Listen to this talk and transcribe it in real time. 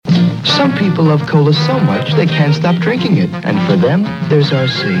Some people love cola so much they can't stop drinking it. And for them, there's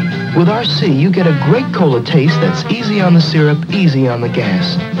RC. With RC, you get a great cola taste that's easy on the syrup, easy on the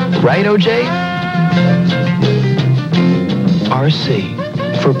gas. Right, OJ?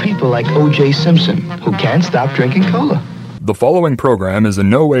 RC. For people like O.J. Simpson, who can't stop drinking cola. The following program is in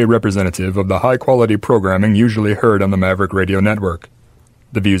no way representative of the high-quality programming usually heard on the Maverick Radio Network.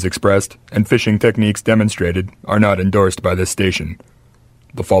 The views expressed and fishing techniques demonstrated are not endorsed by this station.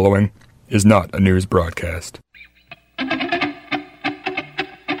 The following is not a news broadcast.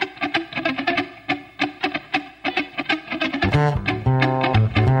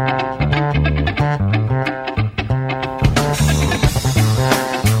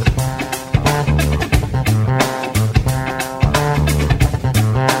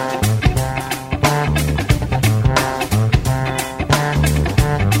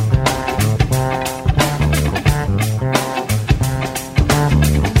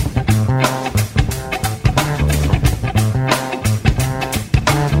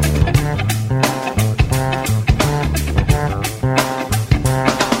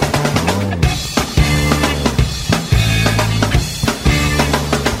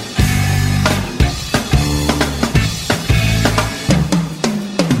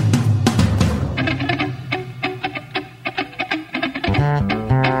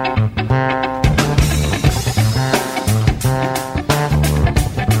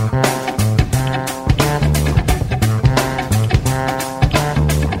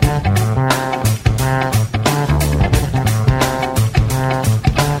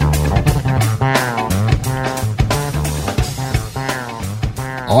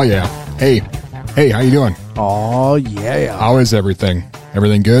 Oh, yeah. Hey, how you doing? Oh, yeah. How is everything?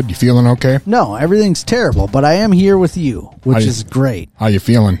 Everything good? You feeling okay? No, everything's terrible, but I am here with you, which is great. How you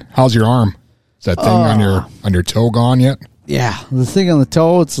feeling? How's your arm? Is that thing on your toe gone yet? Yeah, the thing on the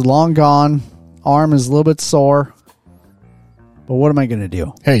toe, it's long gone. Arm is a little bit sore. But what am I going to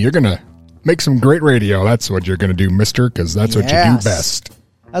do? Hey, you're going to make some great radio. That's what you're going to do, mister, because that's what you do best.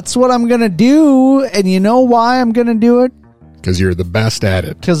 That's what I'm going to do, and you know why I'm going to do it? Because you're the best at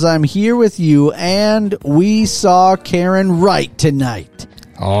it. Because I'm here with you, and we saw Karen right tonight.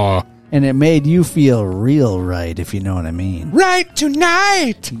 Oh. And it made you feel real right, if you know what I mean. Right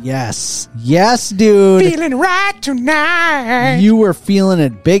tonight. Yes. Yes, dude. Feeling right tonight. You were feeling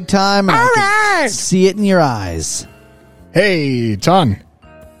it big time, and all I right. could see it in your eyes. Hey, Ton.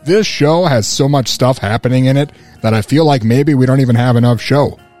 This show has so much stuff happening in it that I feel like maybe we don't even have enough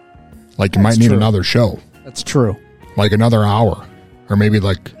show. Like you might need another show. That's true. Like another hour. Or maybe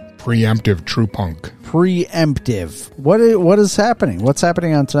like preemptive true punk. Preemptive. What is happening? What's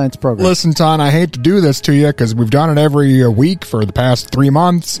happening on tonight's program? Listen, Ton, I hate to do this to you because we've done it every week for the past 3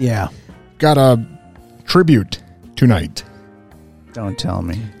 months. Yeah. Got a tribute tonight. Don't tell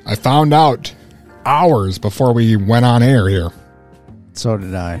me. I found out hours before we went on air here. So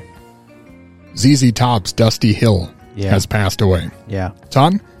did I. ZZ Top's Dusty Hill has passed away. Yeah.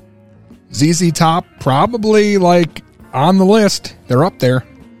 Ton, ZZ Top probably like on the list. They're up there.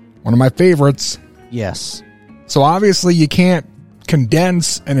 One of my favorites. Yes. So obviously you can't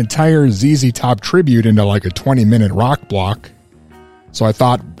condense an entire ZZ Top tribute into like a 20-minute rock block. So I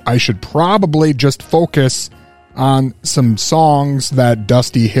thought I should probably just focus on some songs that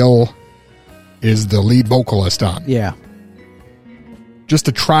Dusty Hill is the lead vocalist on. Yeah. Just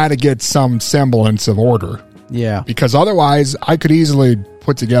to try to get some semblance of order. Yeah. Because otherwise, I could easily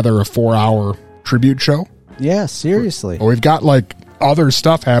put together a 4-hour tribute show. Yeah, seriously. But we've got like other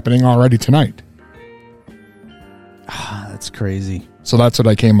stuff happening already tonight. That's crazy. So that's what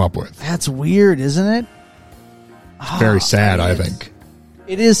I came up with. That's weird, isn't it? It's very sad, I think.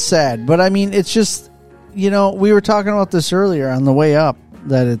 It is sad, but I mean, it's just, we were talking about this earlier on the way up,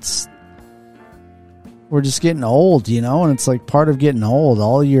 that we're just getting old, and it's like part of getting old.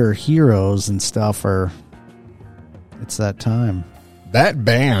 All your heroes and stuff it's that time. That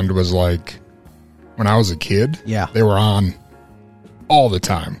band was like, when I was a kid, yeah, they were on all the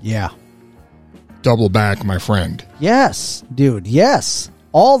time. Yeah. Double Back, my friend. Yes, dude, yes,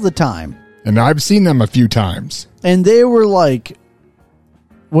 all the time. And I've seen them a few times. And they were like,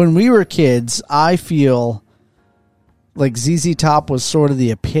 when we were kids, I feel like ZZ Top was sort of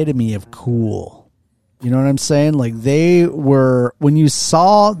the epitome of cool. You know what I'm saying? Like they were, when you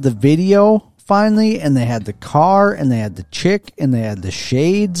saw the video finally, and they had the car, and they had the chick, and they had the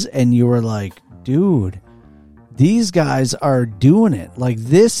shades, and you were like, dude, these guys are doing it. Like,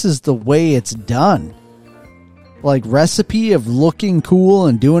 this is the way it's done. Like, recipe of looking cool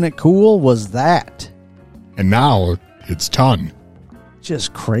and doing it cool was that. And now it's Ton.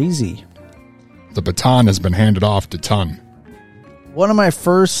 Just crazy. The baton has been handed off to Ton. One of my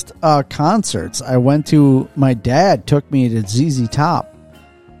first concerts I went to, my dad took me to ZZ Top.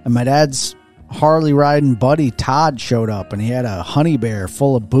 And my dad's Harley riding buddy Todd showed up, and he had a honey bear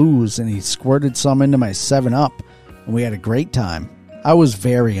full of booze, and he squirted some into my 7-Up, and we had a great time. I was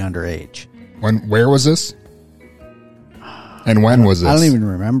very underage. Where was this? And when was this? I don't even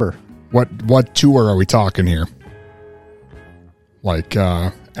remember. What tour are we talking here? Like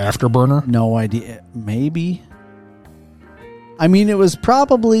Afterburner? No idea. Maybe. I mean, it was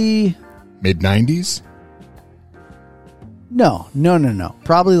probably mid-90s? No.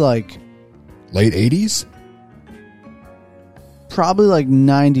 Probably like late 80s? Probably like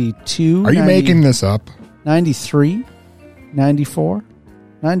 92. Are you making this up? 93, 94,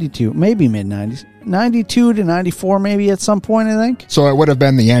 92, maybe mid-90s. 92 to 94 maybe at some point, I think. So it would have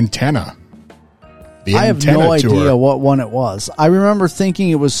been the Antenna. I have no idea what one it was. I remember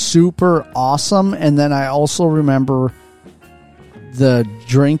thinking it was super awesome, and then I also remember the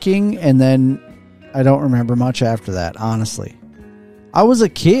drinking, and then I don't remember much after that, honestly. I was a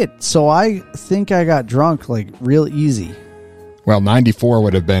kid, so I think I got drunk like real easy. Well, 94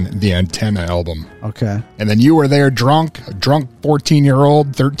 would have been the Antenna album. Okay. And then you were there drunk, a drunk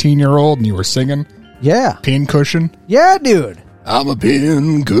 14-year-old, 13-year-old, and you were singing? Yeah. Pincushion? Yeah, dude. I'm a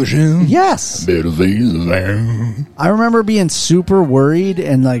pincushion. Yes. Bit of these. I remember being super worried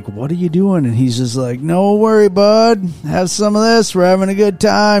and like, what are you doing? And he's just like, no worry, bud. Have some of this. We're having a good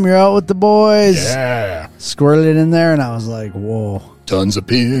time. You're out with the boys. Yeah. Squirted it in there, and I was like, whoa. Tons of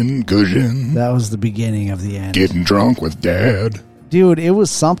pincushion. That was the beginning of the end. Getting drunk with Dad. Dude, it was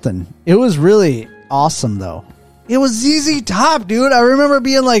something. It was really awesome, though. It was ZZ Top, dude. I remember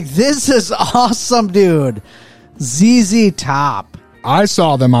being like, this is awesome, dude. ZZ Top. I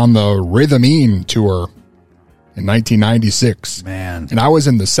saw them on the Rhythmine tour in 1996. Man. And I was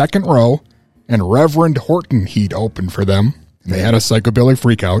in the second row, and Reverend Horton Heat opened for them. And they had a psychobilly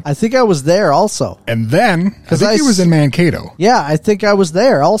freakout. I think I was there also. And then, I think he was in Mankato. Yeah, I think I was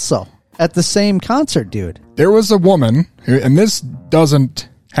there also at the same concert, dude. There was a woman, and this doesn't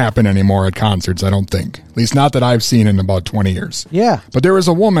happen anymore at concerts, I don't think. At least not that I've seen in about 20 years. Yeah. But there was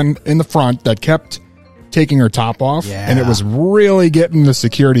a woman in the front that kept taking her top off, Yeah. and it was really getting the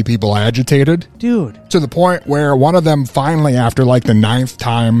security people agitated. Dude. To the point where one of them finally, after like the 9th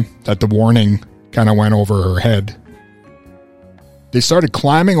time that the warning kind of went over her head, they started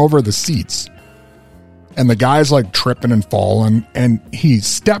climbing over the seats, and the guy's like tripping and falling, and he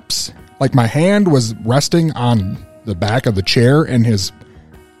steps, like my hand was resting on the back of the chair, and his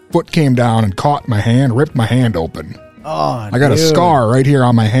foot came down and caught my hand, ripped my hand open. Oh, I got a scar right here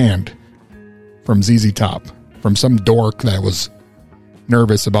on my hand from ZZ Top, from some dork that was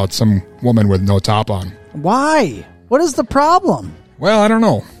nervous about some woman with no top on. Why? What is the problem? Well, I don't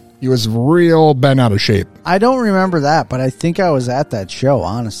know. He was real bent out of shape. I don't remember that, but I think I was at that show,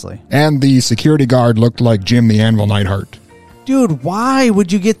 honestly. And the security guard looked like Jim the Anvil Neidhart. Dude, why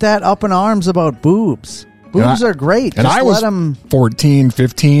would you get that up in arms about boobs? Boobs are great. And just I was let 14,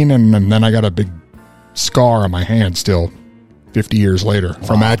 15, and then I got a big scar on my hand still 50 years later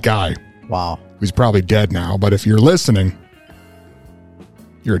from that guy. Wow. Who's probably dead now, but if you're listening,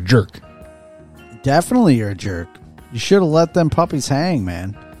 you're a jerk. Definitely you're a jerk. You should have let them puppies hang,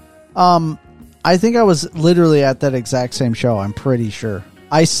 man. I think I was literally at that exact same show. I'm pretty sure.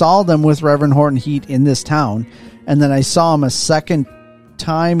 I saw them with Reverend Horton Heat in this town, and then I saw him a second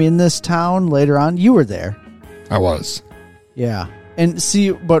time in this town later on. You were there. I was. Yeah. And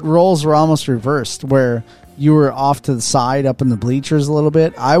see, but roles were almost reversed, where you were off to the side up in the bleachers a little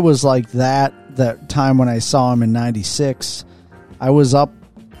bit. I was like that time when I saw him in 96. I was up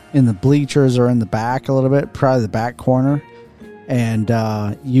in the bleachers or in the back a little bit, probably the back corner. And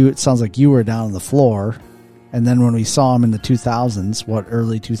it sounds like you were down on the floor. And then when we saw him in the 2000s,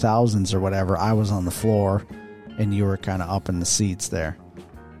 early 2000s or whatever, I was on the floor and you were kind of up in the seats there.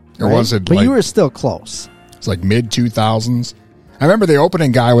 Or right? Was it but like, you were still close. It's like mid-2000s. I remember the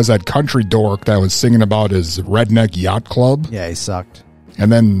opening guy was that country dork that was singing about his redneck yacht club. Yeah, he sucked.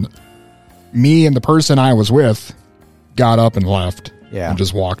 And then me and the person I was with got up and left. Yeah. And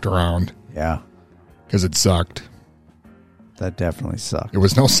just walked around. Yeah. Because it sucked. That definitely sucked. It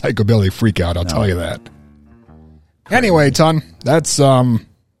was no psychobilly freakout, I'll tell you that. Anyway, Ton, that's our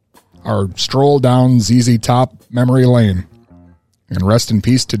stroll down ZZ Top memory lane. And rest in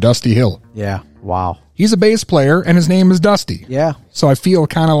peace to Dusty Hill. Yeah. Wow. He's a bass player, and his name is Dusty. Yeah. So I feel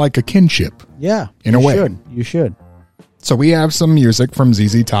kind of like a kinship. Yeah. In a way. You should. So we have some music from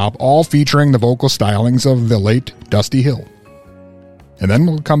ZZ Top, all featuring the vocal stylings of the late Dusty Hill. And then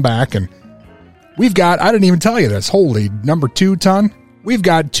we'll come back, and we've got, I didn't even tell you this, holy number 2, Ton. We've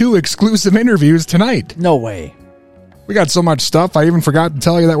got 2 exclusive interviews tonight. No way. We got so much stuff, I even forgot to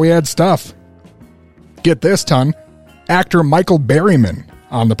tell you that we had stuff. Get this, ton. Actor Michael Berryman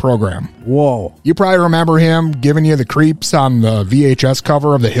on the program. Whoa. You probably remember him giving you the creeps on the VHS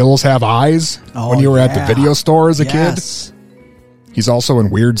cover of The Hills Have Eyes when you were at the video store as a kid. He's also in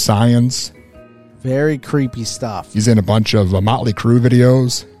Weird Science. Very creepy stuff. He's in a bunch of Motley Crue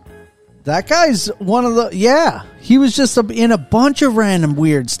videos. That guy's one of the... he was just in a bunch of random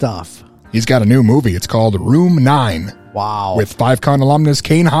weird stuff. He's got a new movie. It's called Room 9. Wow. With 5Con alumnus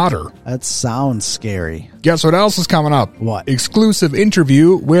Kane Hodder. That sounds scary. Guess what else is coming up? What? Exclusive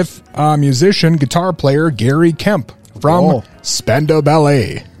interview with musician, guitar player Gary Kemp from Spandau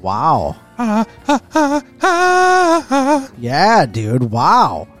Ballet. Wow. Yeah, dude.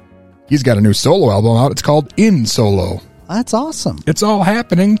 Wow. He's got a new solo album out. It's called In Solo. That's awesome. It's all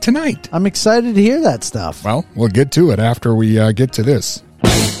happening tonight. I'm excited to hear that stuff. Well, we'll get to it after we get to this.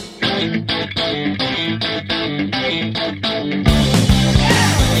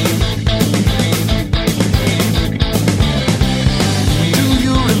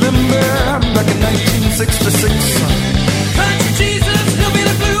 Back in 1966. Country Jesus, he'll be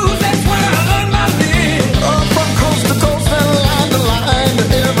the blues, that's where I learned my live. From coast to coast and line to line to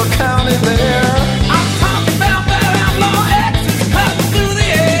every county there. I'm talking about that outlaw access cutting through the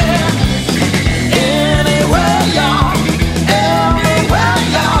air. Anywhere, y'all, everywhere,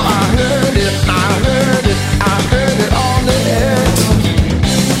 y'all. I heard it, I heard it, I heard it on the air.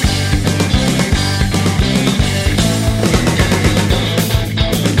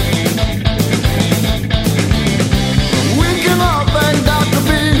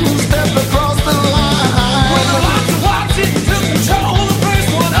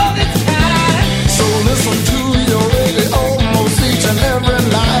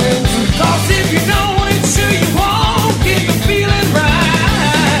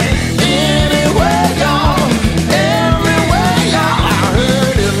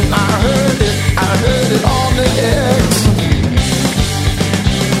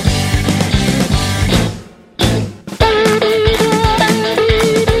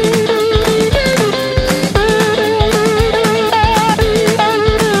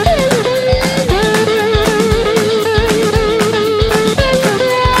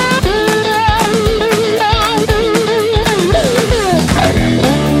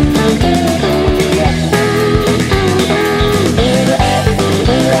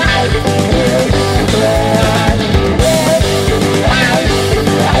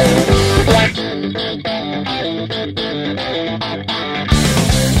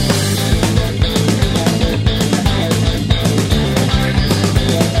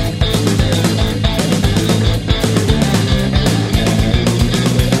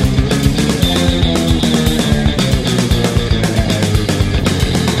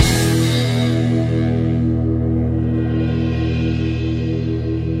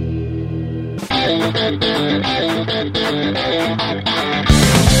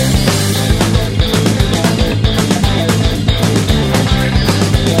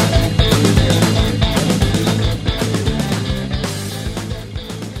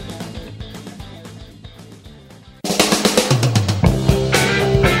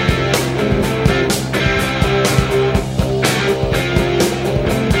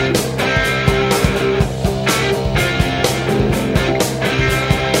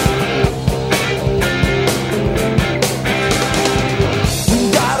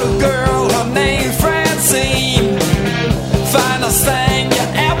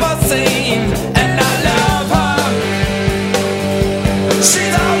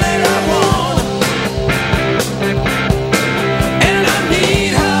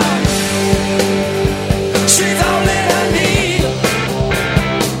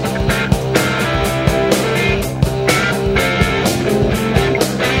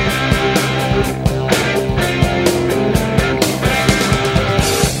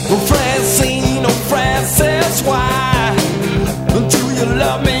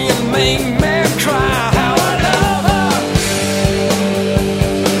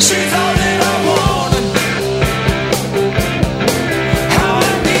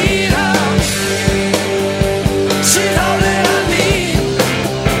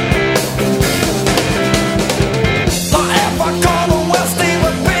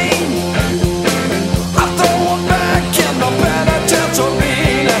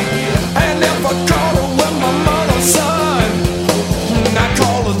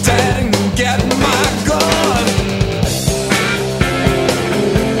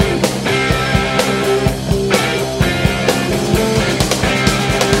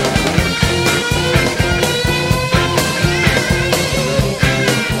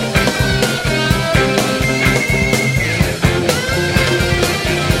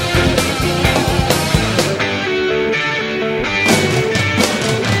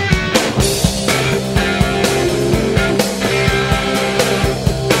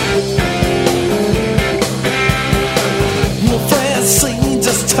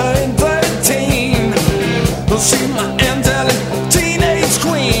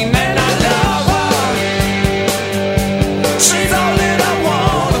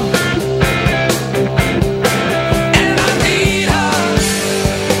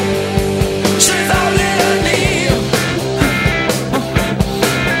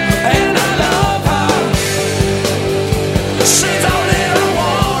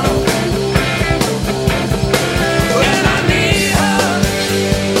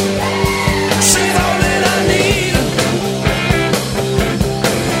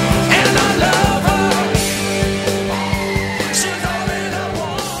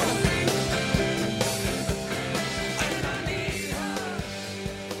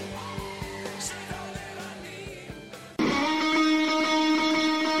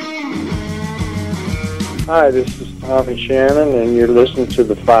 Hi, this is Tommy Shannon, and you're listening to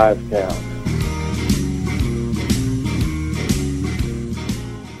the 5 Count.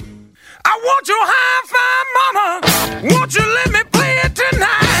 I want your hi-fi mama. Won't you let me play it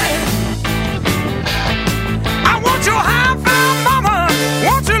tonight? I want your hi-fi mama.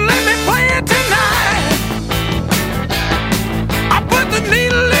 Won't you let me play it tonight? I put the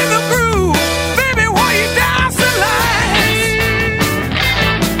needle in the groove, baby, while you dance the lights.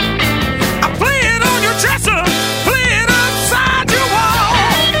 I play it on your dresser, play it upside your wall.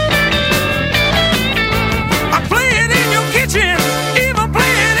 I play it in your kitchen, even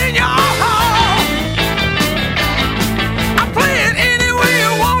play it in your hall. I play it any way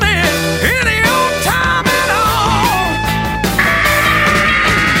you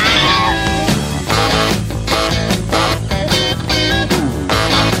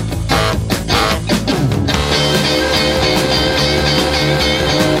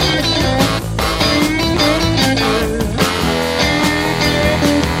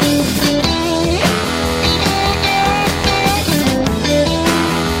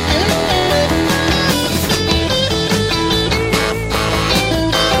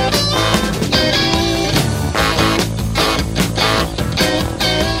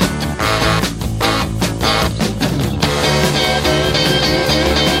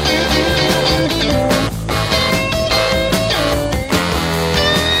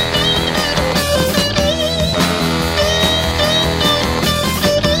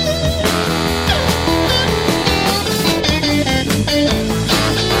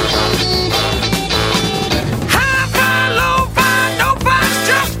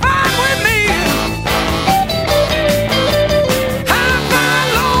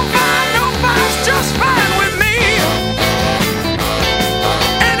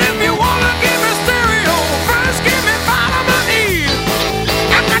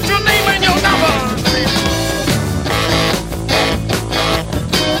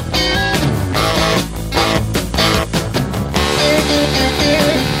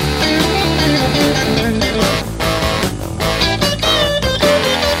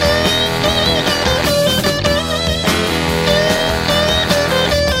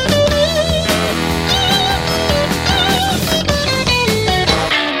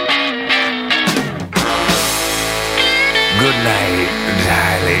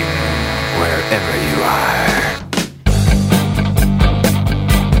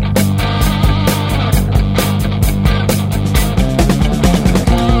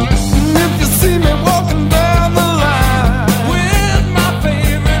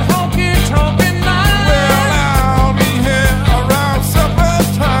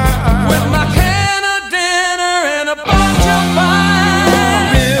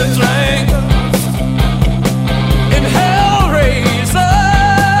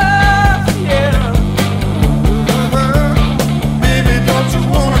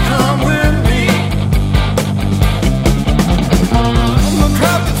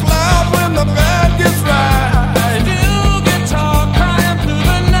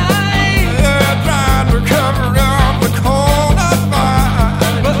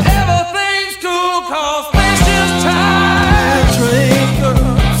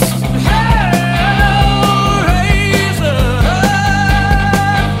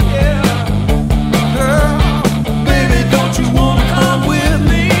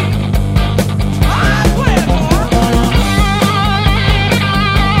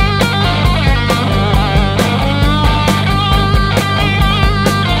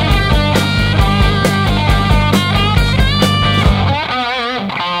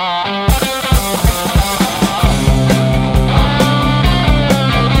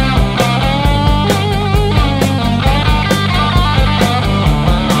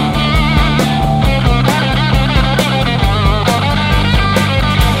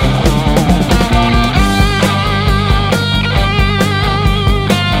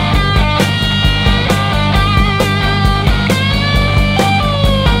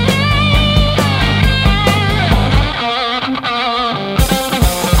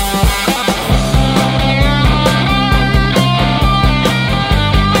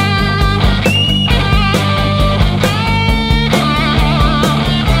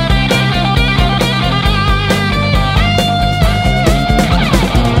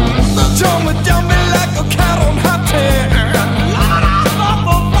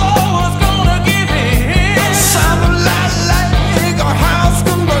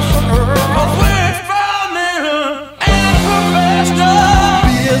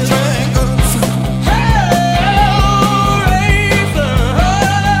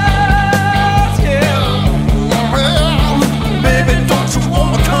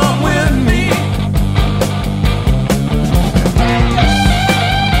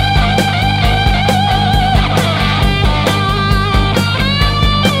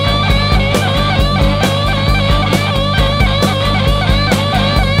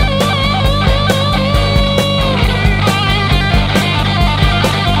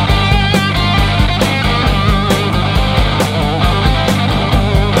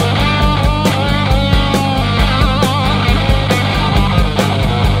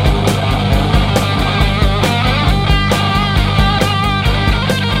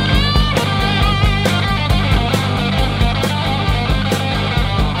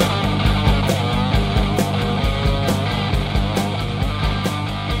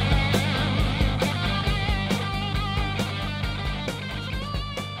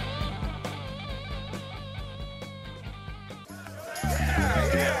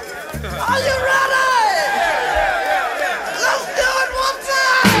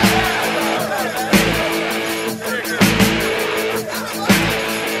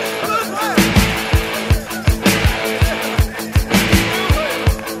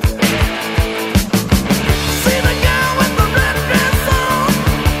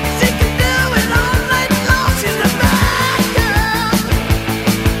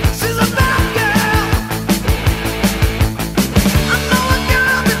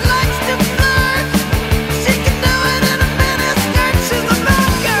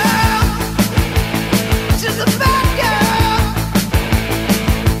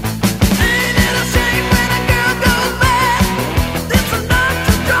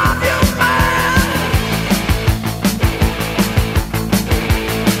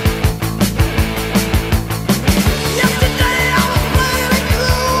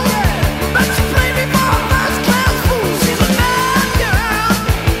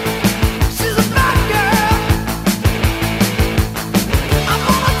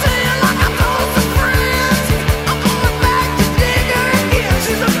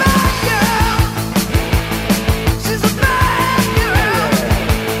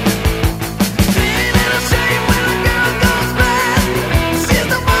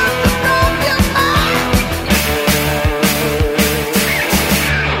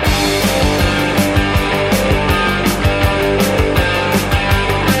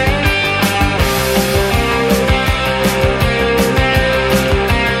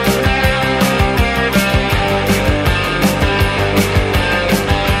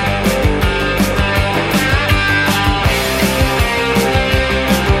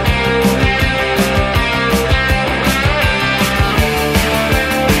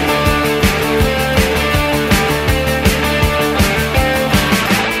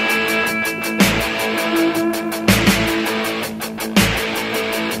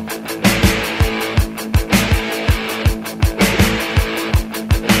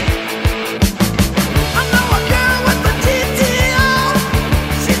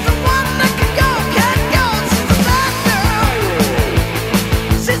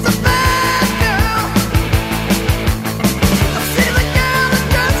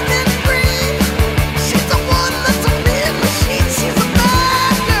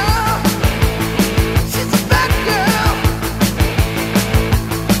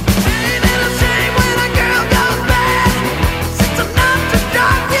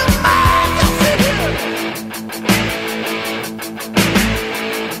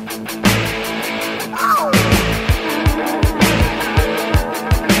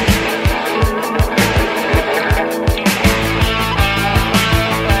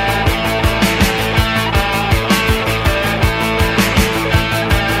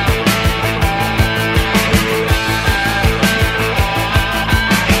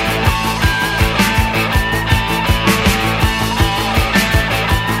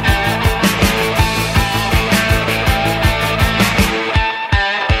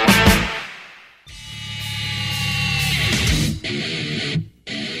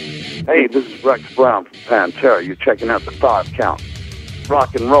Hey, this is Rex Brown from Pantera. You're checking out the 5 Count.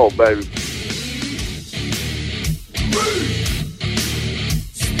 Rock and roll, baby.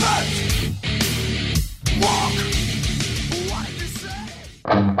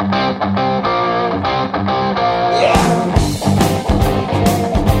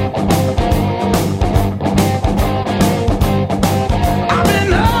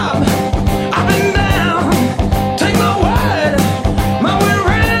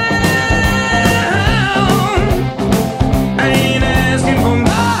 Ain't asking for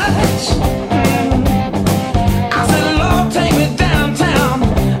much.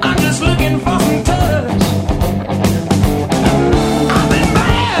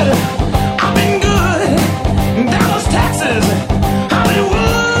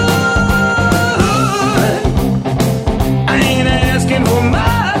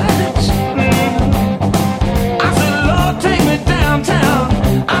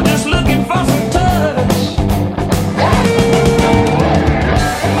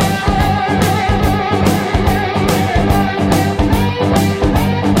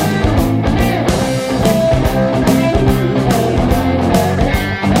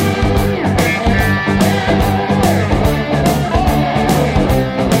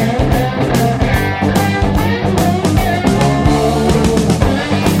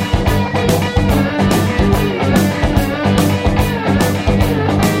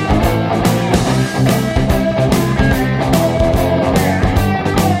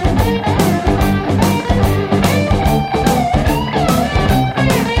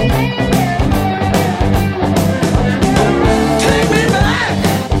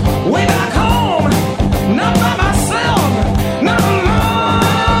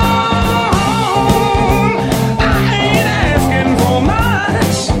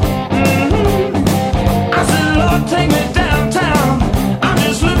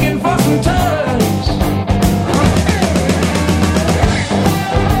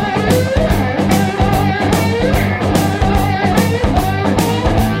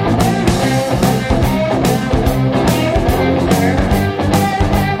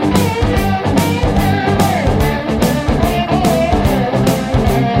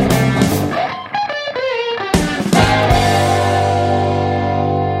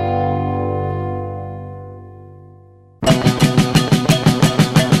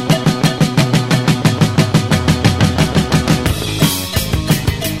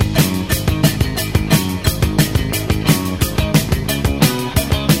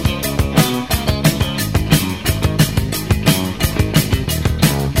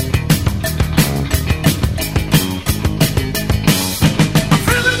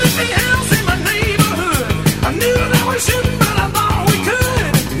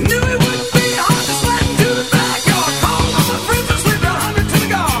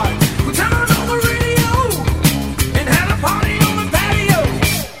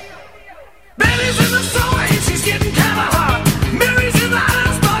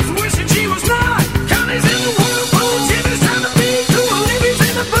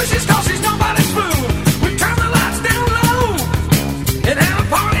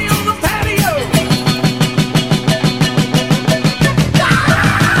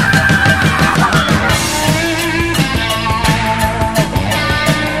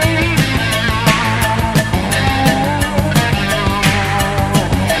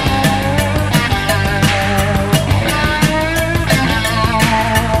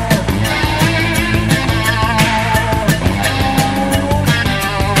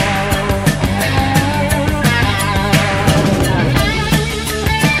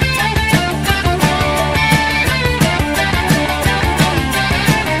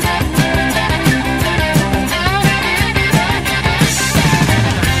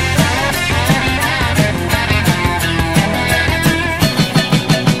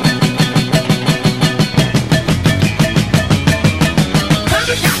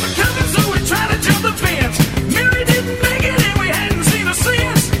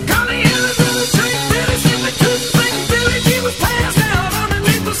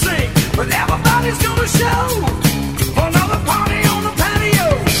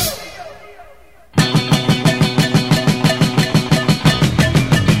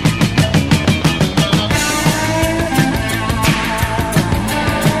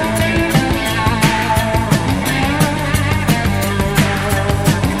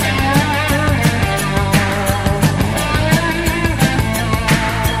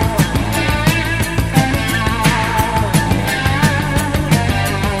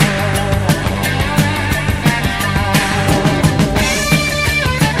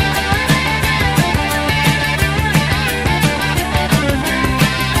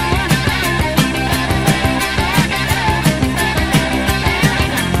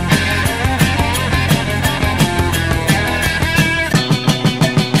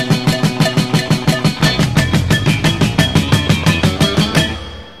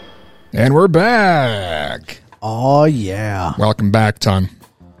 And we're back. Oh, yeah. Welcome back, Ton.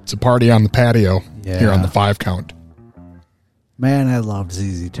 It's a party on the patio here on the 5 count. Man, I loved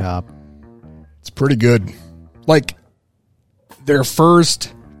ZZ Top. It's pretty good. Like, their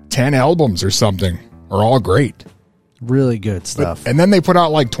first 10 albums or something are all great. Really good stuff. And then they put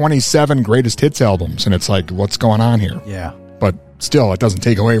out like 27 greatest hits albums, and it's like, what's going on here? Yeah. But still, it doesn't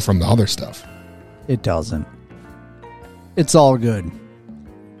take away from the other stuff. It doesn't. It's all good.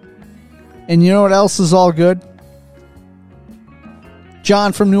 And you know what else is all good?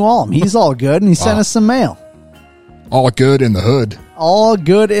 John from New Ulm. He's all good, and he sent us some mail. All good in the hood. All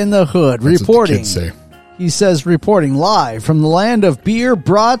good in the hood. That's reporting. What the kids say. He says, reporting live from the land of beer,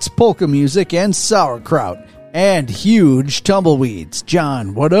 brats, polka music, and sauerkraut, and huge tumbleweeds.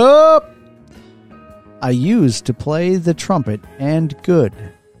 John, what up? I used to play the trumpet and good.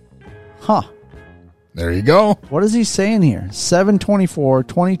 Huh. There you go. What is he saying here?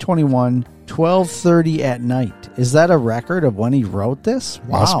 7/24/2021, 12:30 at night. Is that a record of when he wrote this?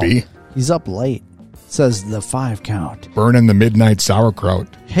 Wow. Must be. He's up late. Says the 5 count. Burning the midnight sauerkraut.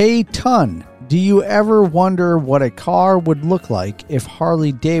 Hey, Ton, do you ever wonder what a car would look like if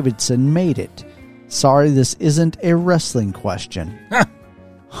Harley Davidson made it? Sorry, this isn't a wrestling question.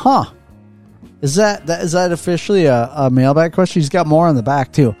 Huh. Is that officially a mailbag question? He's got more on the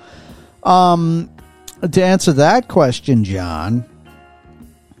back, too. To answer that question, John,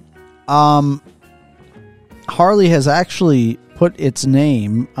 Harley has actually put its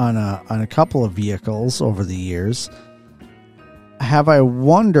name on a couple of vehicles over the years. Have I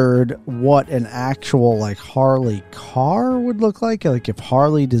wondered what an actual like Harley car would look like if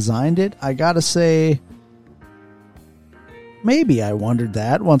Harley designed it? I gotta say, maybe I wondered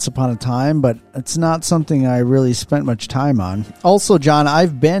that once upon a time, but it's not something I really spent much time on. Also, John,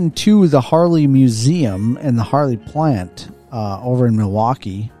 I've been to the Harley Museum and the Harley plant over in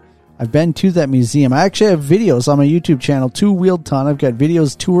Milwaukee. I've been to that museum. I actually have videos on my YouTube channel, 2 Wheeled Ton. I've got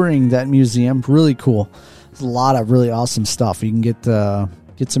videos touring that museum. Really cool. There's a lot of really awesome stuff. You can get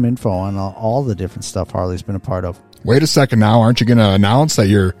some info on all the different stuff Harley's been a part of. Wait a second now. Aren't you going to announce that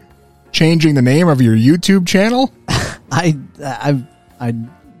you're changing the name of your YouTube channel? I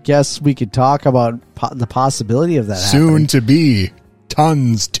guess we could talk about the possibility of that Soon happening. to be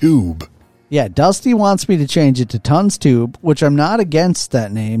Tons Tube. Yeah, Dusty wants me to change it to Tons Tube, which I'm not against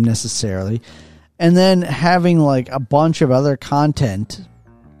that name necessarily. And then having like a bunch of other content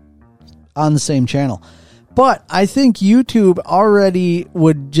on the same channel. But I think YouTube already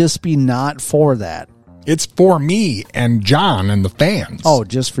would just be not for that. It's for me and John and the fans. Oh,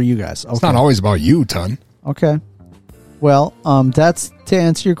 just for you guys. Okay. It's not always about you, Ton. Okay. Well, that's to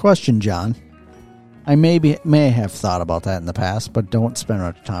answer your question, John. I may have thought about that in the past, but don't spend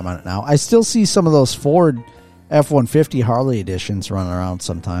much time on it now. I still see some of those Ford F-150 Harley editions running around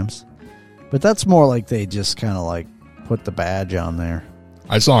sometimes. But that's more like they just kind of like put the badge on there.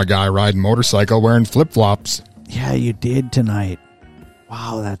 I saw a guy riding a motorcycle wearing flip-flops. Yeah, you did tonight.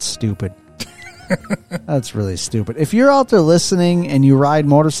 Wow, that's stupid. That's really stupid. If you're out there listening and you ride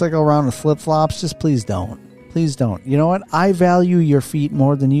motorcycle around with flip-flops, just please don't. Please don't. You know what? I value your feet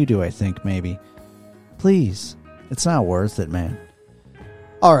more than you do, I think, maybe. Please. It's not worth it, man.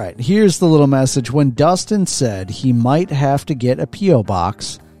 All right, here's the little message. When Dustin said he might have to get a P.O.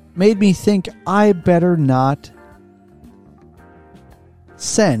 box, made me think I better not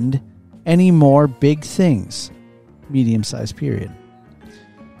send any more big things. Medium-sized period.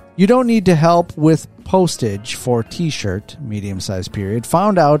 You don't need to help with postage for t-shirt, medium-sized period.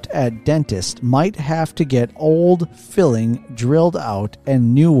 Found out at dentist, might have to get old filling drilled out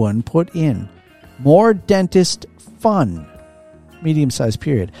and new one put in. More dentist fun, medium-sized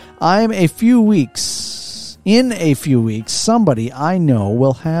period. In a few weeks, somebody I know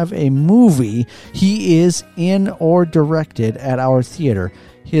will have a movie he is in or directed at our theater.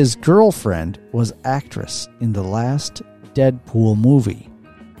 His girlfriend was actress in the last Deadpool movie.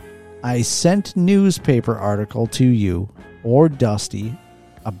 I sent newspaper article to you or Dusty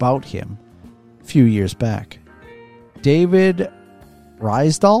about him a few years back. David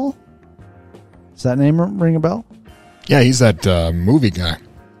Rysdahl? Does that name ring a bell? Yeah, he's that movie guy.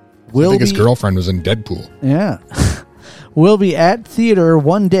 I think his girlfriend was in Deadpool. Yeah. Will be at theater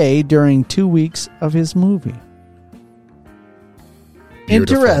one day during 2 weeks of his movie.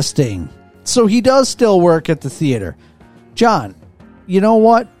 Beautiful. Interesting. So he does still work at the theater. John, you know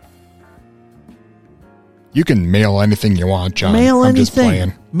what? You can mail anything you want, John. Mail I'm just anything.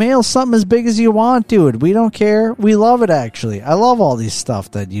 playing. Mail something as big as you want, dude. We don't care. We love it, actually. I love all these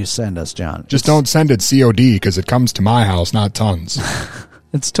stuff that you send us, John. Just don't send it COD because it comes to my house, not Tons.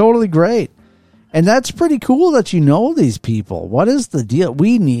 It's totally great. And that's pretty cool that you know these people. What is the deal?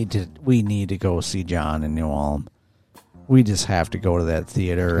 We need to go see John in New Ulm. We just have to go to that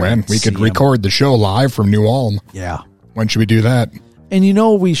theater. When we could record the show live from New Ulm. Yeah. When should we do that?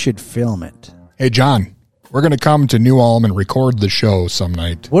 And we should film it. Hey, John, we're going to come to New Ulm and record the show some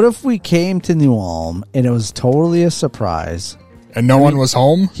night. What if we came to New Ulm and it was totally a surprise? And no one was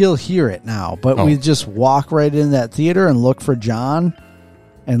home? He'll hear it now, but we just walk right in that theater and look for John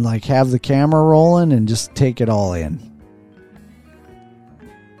and like have the camera rolling and just take it all in.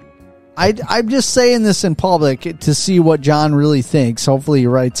 I'm just saying this in public to see what John really thinks. Hopefully he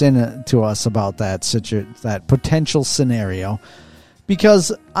writes in to us about that potential scenario,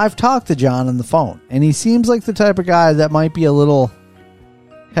 because I've talked to John on the phone and he seems like the type of guy that might be a little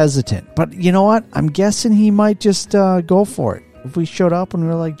hesitant. But you know what? I'm guessing he might just go for it. If we showed up and we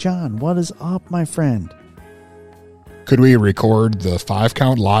were like, John, what is up, my friend? Could we record the 5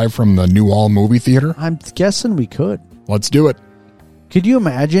 count live from the New Ulm movie theater? I'm guessing we could. Let's do it. Could you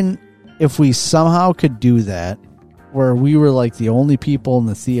imagine if we somehow could do that, where we were like the only people in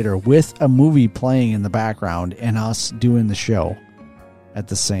the theater with a movie playing in the background and us doing the show at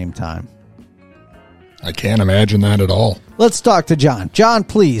the same time? I can't imagine that at all. Let's talk to John. John,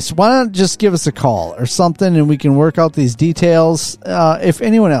 please, why don't just give us a call or something and we can work out these details. If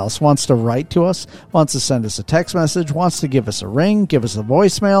anyone else wants to write to us, wants to send us a text message, wants to give us a ring, give us a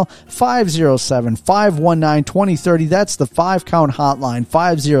voicemail, 507-519-2030. That's the 5 count hotline,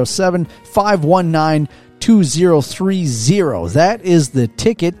 507-519-2030. That is the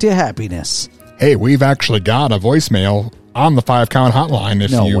ticket to happiness. Hey, we've actually got a voicemail on the 5 count hotline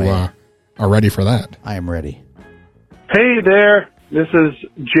if you are ready for that. I am ready. Hey there, this is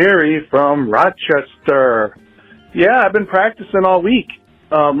Jerry from Rochester. Yeah, I've been practicing all week.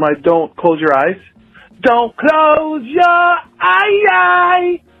 My don't close your eyes. Don't close your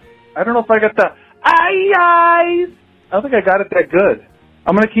eyes. I don't know if I got the eyes. I don't think I got it that good.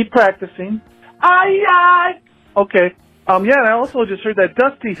 I'm going to keep practicing. Okay. Yeah, and I also just heard that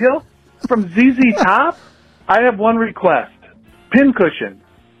Dusty Hill from ZZ Top. I have one request. Pincushion.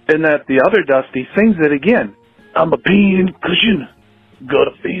 And that the other Dusty sings it again. I'm a pincushion. Got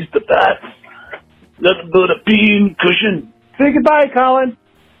a feast of that. Nothing but a pincushion. Say goodbye, Colin.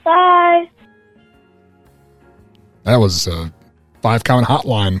 Bye. That was a 5 count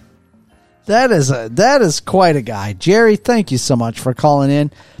hotline. That is quite a guy. Jerry, thank you so much for calling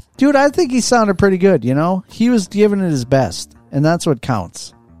in. Dude, I think he sounded pretty good, you know? He was giving it his best, and that's what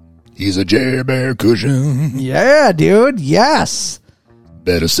counts. He's a Jerry Bear cushion. Yeah, dude, yes.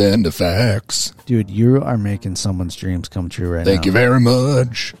 Better send the fax. Dude, you are making someone's dreams come true right now. Thank you very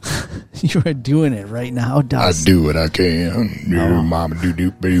much. You are doing it right now, Dust. I do what I can. No, mama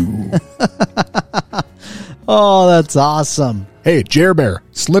doo-doo-boo. Oh, that's awesome. Hey, Jer Bear,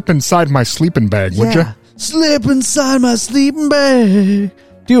 slip inside my sleeping bag, would you? Slip inside my sleeping bag.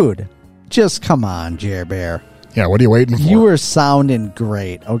 Dude, just come on, Jer Bear. Yeah, what are you waiting for? You were sounding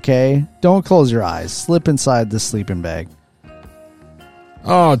great, okay? Don't close your eyes. Slip inside the sleeping bag.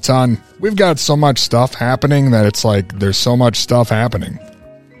 Oh, Ton, we've got so much stuff happening that it's like there's so much stuff happening.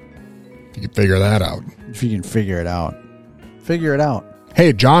 If you can figure that out. If you can figure it out. Figure it out.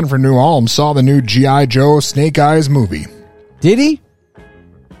 Hey, John from New Ulm saw the new G.I. Joe Snake Eyes movie. Did he?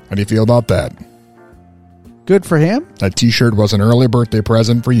 How do you feel about that? Good for him. That t-shirt was an early birthday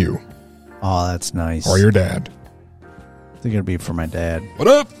present for you. Oh, that's nice. Or your dad. I think it'll be for my dad. What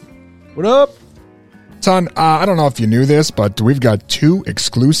up? What up? Son, I don't know if you knew this, but we've got 2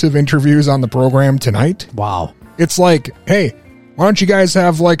 exclusive interviews on the program tonight. Wow. It's like, hey, why don't you guys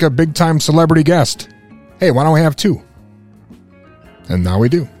have like a big-time celebrity guest? Hey, why don't we have 2? And now we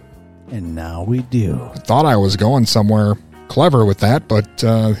do. And now we do. I thought I was going somewhere clever with that, but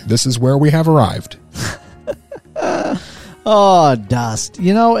this is where we have arrived. Oh, Dust.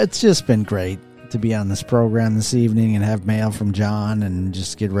 You know, it's just been great to be on this program this evening and have mail from John and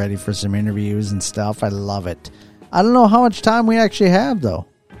just get ready for some interviews and stuff. I love it. I don't know how much time we actually have, though.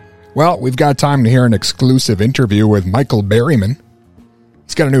 Well, we've got time to hear an exclusive interview with Michael Berryman.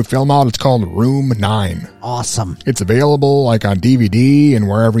 He's got a new film out. It's called Room 9. Awesome. It's available like on DVD and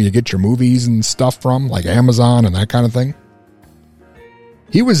wherever you get your movies and stuff from, like Amazon and that kind of thing.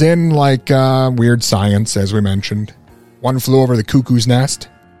 He was in like Weird Science, as we mentioned. One Flew Over the Cuckoo's Nest.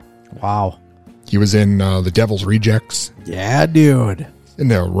 Wow. He was in The Devil's Rejects. Yeah, dude. In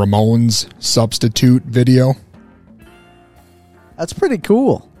the Ramones Substitute video. That's pretty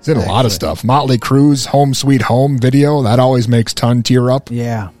cool. He's in a lot of stuff. Motley Crue's Home Sweet Home video. That always makes Ton tear up.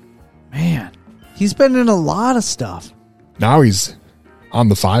 Yeah. Man. He's been in a lot of stuff. Now he's on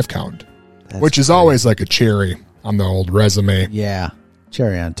the 5 count. That's which is great. always like a cherry on the old resume. Yeah.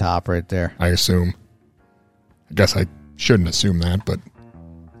 Cherry on top right there. I assume. I guess I shouldn't assume that, but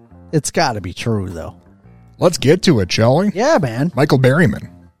It's got to be true, though. let's get to it, shall we? Yeah, man. Michael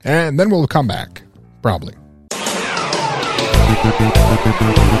Berryman. And then we'll come back. Probably.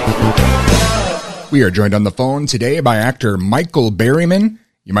 We are joined on the phone today by actor Michael Berryman.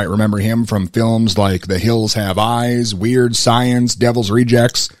 You might remember him from films like The Hills Have Eyes, Weird Science, Devil's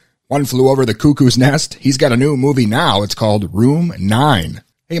Rejects, One Flew Over the Cuckoo's Nest. He's got a new movie now. It's called Room 9.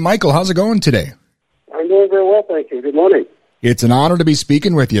 Hey, Michael, how's it going today? I'm doing very well, thank you. Good morning. It's an honor to be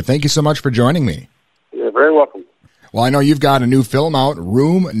speaking with you. Thank you so much for joining me. You're very welcome. Well, I know you've got a new film out,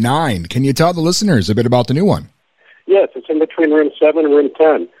 Room 9. Can you tell the listeners a bit about the new one? Yes, it's in between room 7 and room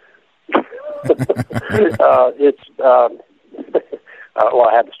 10. Well,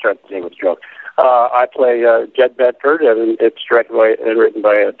 I had to start the day with a joke. I play Jed Bedford, and it's directed by and written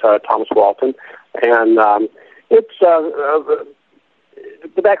by Thomas Walton. And it's the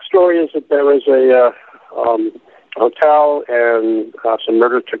backstory is that there was a hotel, and some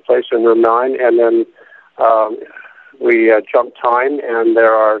murder took place in room 9, and then we jumped time, and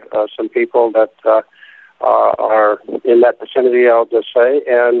there are some people that are in that vicinity, I'll just say,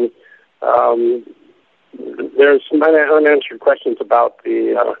 and there's some unanswered questions about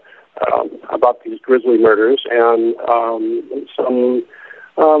these grisly murders, and some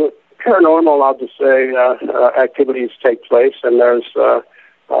paranormal, I'll just say, activities take place, and there's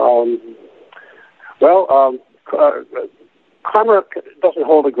karma doesn't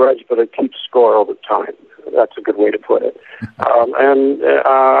hold a grudge, but it keeps score all the time. That's a good way to put it.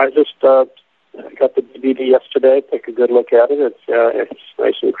 I just got the DVD yesterday. Took a good look at it. It's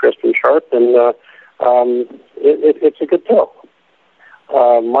nice and crisp and sharp, and it's a good film.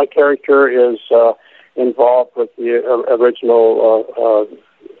 My character is involved with the original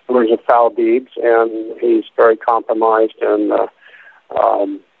Foul Deeds, and he's very compromised, and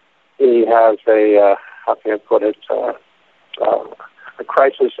he has a how can I put it? A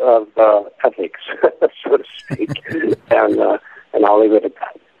crisis of ethics, so to speak, and I'll leave it at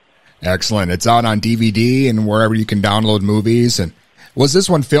that. Excellent. It's out on DVD and wherever you can download movies. And was this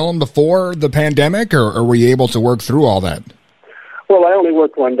one filmed before the pandemic, or were you able to work through all that? Well, I only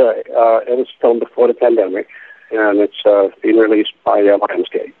worked one day. It was filmed before the pandemic, and it's being released by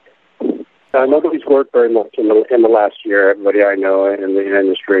Lionsgate. Nobody's worked very much in the last year. Everybody I know in the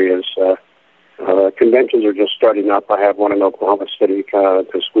industry is conventions are just starting up. I have one in Oklahoma City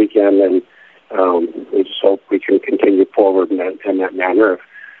this weekend, and we just hope we can continue forward in that manner.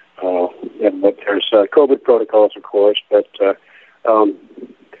 But there's COVID protocols, of course, but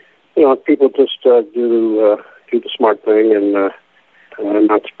if people just do the smart thing and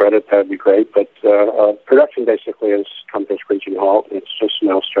not spread it, that'd be great. But production basically has come to a screeching halt, and it's just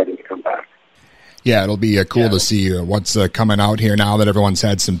now starting to come back. Yeah, it'll be cool to see what's coming out here now that everyone's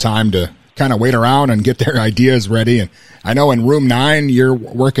had some time to kind of wait around and get their ideas ready. And I know in Room 9, you're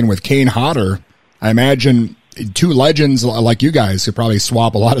working with Kane Hodder. I imagine two legends like you guys could probably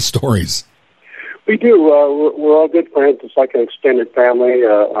swap a lot of stories. We do. We're all good friends. It's like an extended family.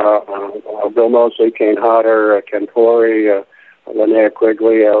 Bill Mosley, Kane Hodder, Ken Torrey, Linnea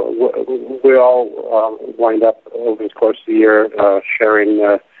Quigley. We all wind up over the course of the year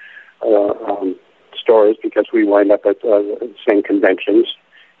sharing stories because we wind up at the same conventions.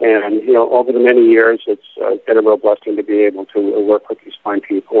 And, over the many years, it's been a real blessing to be able to work with these fine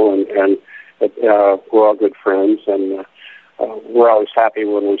people, and we're all good friends, and we're always happy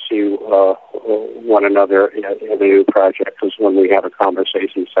when we see one another in a new project, because when we have a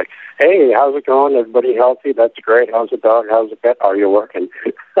conversation, it's like, hey, how's it going? Everybody healthy? That's great. How's the dog? How's the pet? Are you working?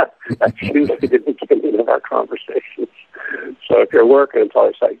 That's usually the beginning of our conversations. So if you're working, it's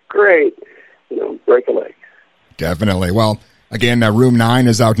always like, great, break a leg. Definitely. Well, again, Room 9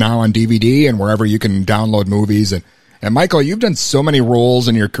 is out now on DVD and wherever you can download movies. And Michael, you've done so many roles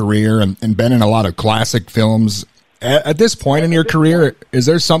in your career and been in a lot of classic films. At this point in your career, is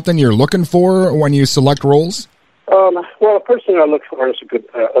there something you're looking for when you select roles? Well, the first thing I look for is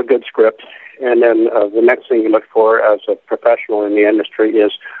a good script. And then the next thing you look for as a professional in the industry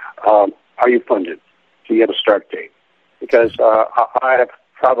is, are you funded? Do you have a start date? Because I have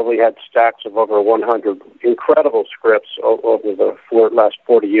probably had stacks of over 100 incredible scripts over the last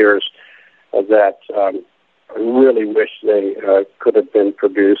 40 years that I really wish they could have been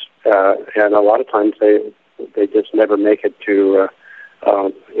produced. And a lot of times they just never make it to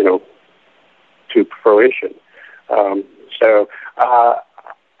fruition. So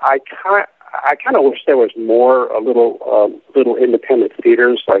I kind of wish there was more little independent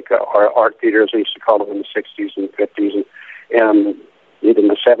theaters, like our art theaters, we used to call them in the 60s and 50s and even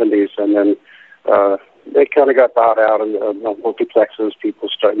the 70s, and then they kind of got bought out in multiplexes. People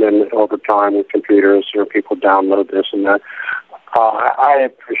started, then over time with computers, people download this and that. I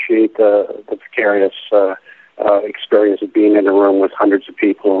appreciate the precarious experience of being in a room with hundreds of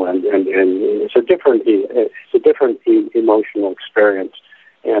people, and it's a different emotional experience,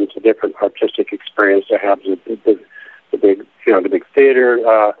 and it's a different artistic experience to have the big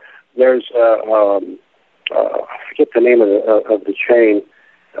theater. There's I forget the name of the chain.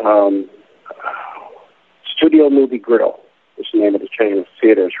 Studio Movie Grill is the name of the chain of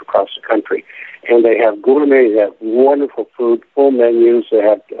theaters across the country, and they have gourmet. They have wonderful food, full menus. They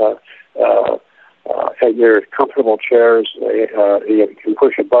have at your comfortable chairs. You can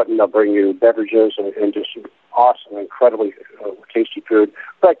push a button, they'll bring you beverages and just awesome, incredibly tasty food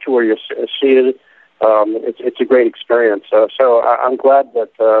right to where you're seated. It's a great experience. So I'm glad that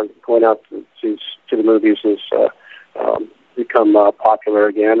going out to the movies has become popular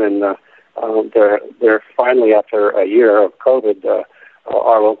again, and they're finally, after a year of COVID,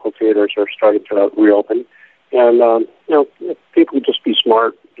 our local theaters are starting to reopen, and people just be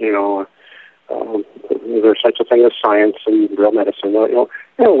smart. There's such a thing as science and real medicine.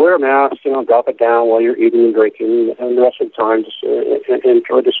 Wear a mask. Drop it down while you're eating and drinking, and the rest of the time just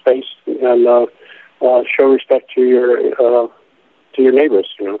enjoy the space and show respect to your neighbors.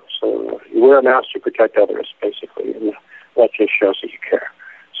 So you wear a mask to protect others, basically, and that just shows that you care.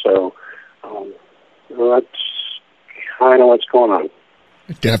 So that's kind of what's going on.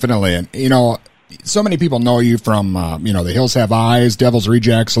 Definitely, and so many people know you from The Hills Have Eyes, Devil's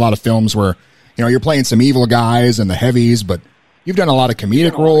Rejects, a lot of films where you're playing some evil guys and the heavies, but you've done a lot of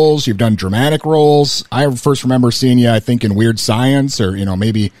comedic roles, you've done dramatic roles. I first remember seeing you, I think, in Weird Science, or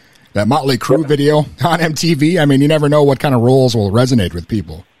maybe that Motley Crue video on MTV. I mean, you never know what kind of roles will resonate with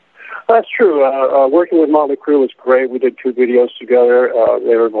people. That's true. Working with Motley Crue was great. We did 2 videos together.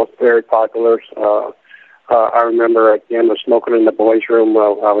 They were both very popular. I remember at the end of Smoking in the Boys' Room,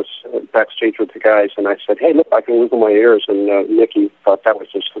 I was backstage with the guys, and I said, "Hey, look, I can wiggle my ears." And Nikki thought that was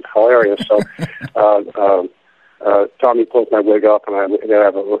just hilarious. So Tommy pulls my wig up, and I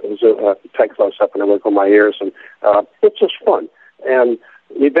have a tight close-up, and I wiggle my ears. And it's just fun. And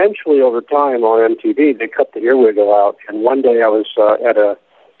eventually, over time, on MTV, they cut the ear wiggle out. And one day I was at a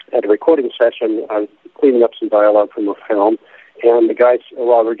recording session, cleaning up some dialogue from a film, and the guy,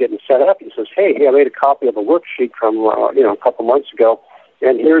 while we're getting set up, he says, hey, I made a copy of a worksheet from, a couple months ago,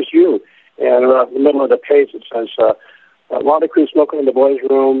 and here's you. And in the middle of the page, it says, Motley Crue Smoking in the Boys'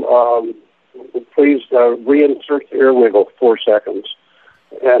 Room, please reinsert the ear wiggle 4 seconds.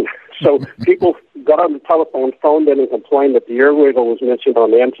 And so people got on the telephone, phoned in, and complained that the ear wiggle was missing on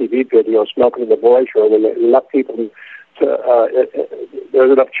the MTV video, Smoking in the Boys' Room, and enough people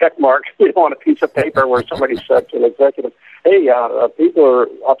there's enough check marks on a piece of paper where somebody said to an executive, hey, people are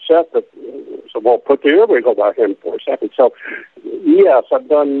upset that, so we'll put the ear wiggle back in 4 seconds. So, yes, I've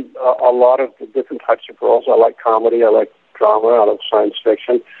done a lot of different types of roles. I like comedy, I like drama, I like science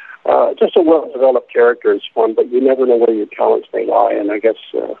fiction. Just a well-developed character is fun, but you never know where your talents may lie, and I guess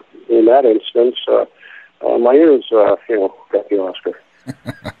in that instance, my ears, got the Oscar.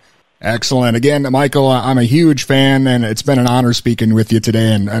 Excellent. Again, Michael, I'm a huge fan, and it's been an honor speaking with you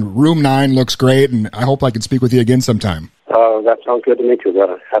today. And Room 9 looks great, and I hope I can speak with you again sometime. That sounds good to me, too,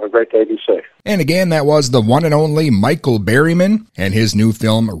 brother. Have a great day. Be safe. And again, that was the one and only Michael Berryman, and his new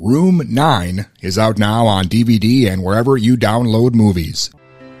film, Room 9, is out now on DVD and wherever you download movies.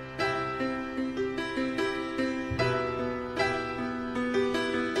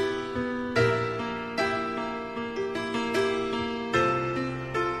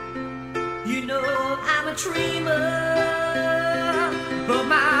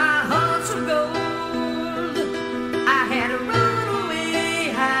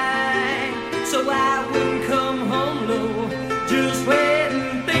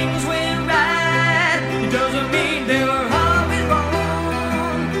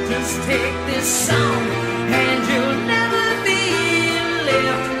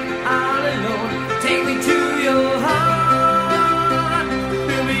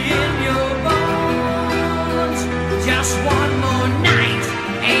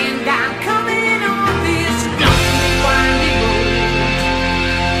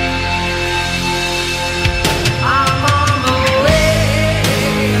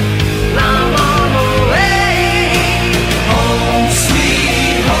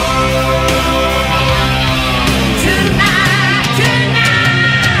 Tonight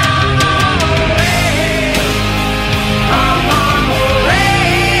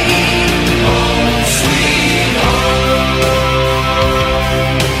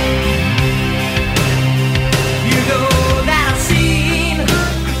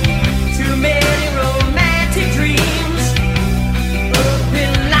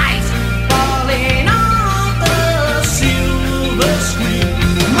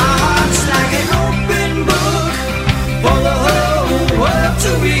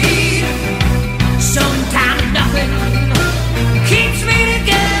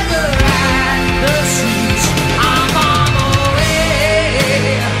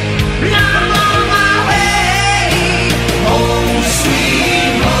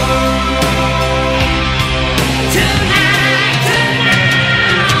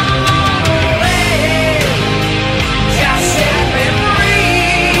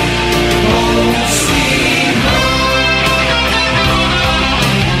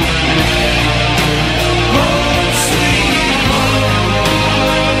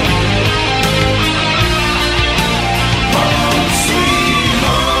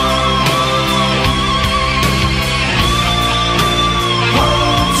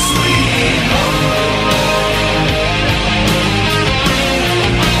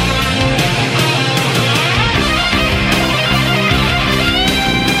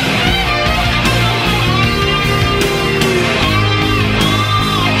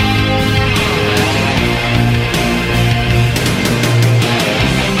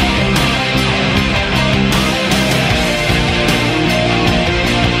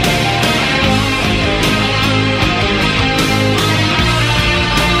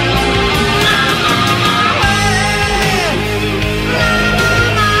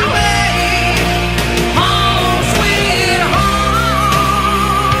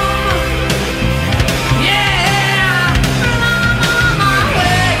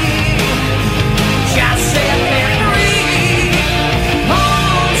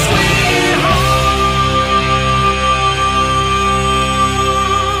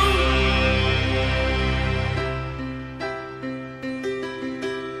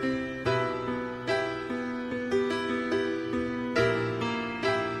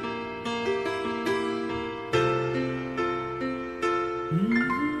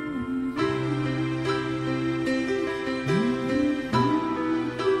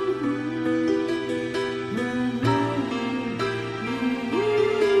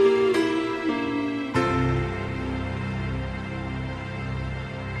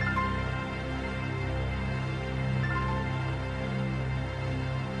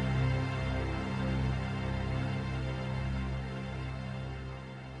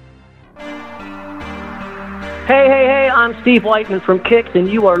Hey, I'm Steve Whiteman from Kicks, and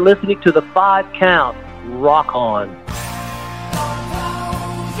you are listening to The 5 Count. Rock on.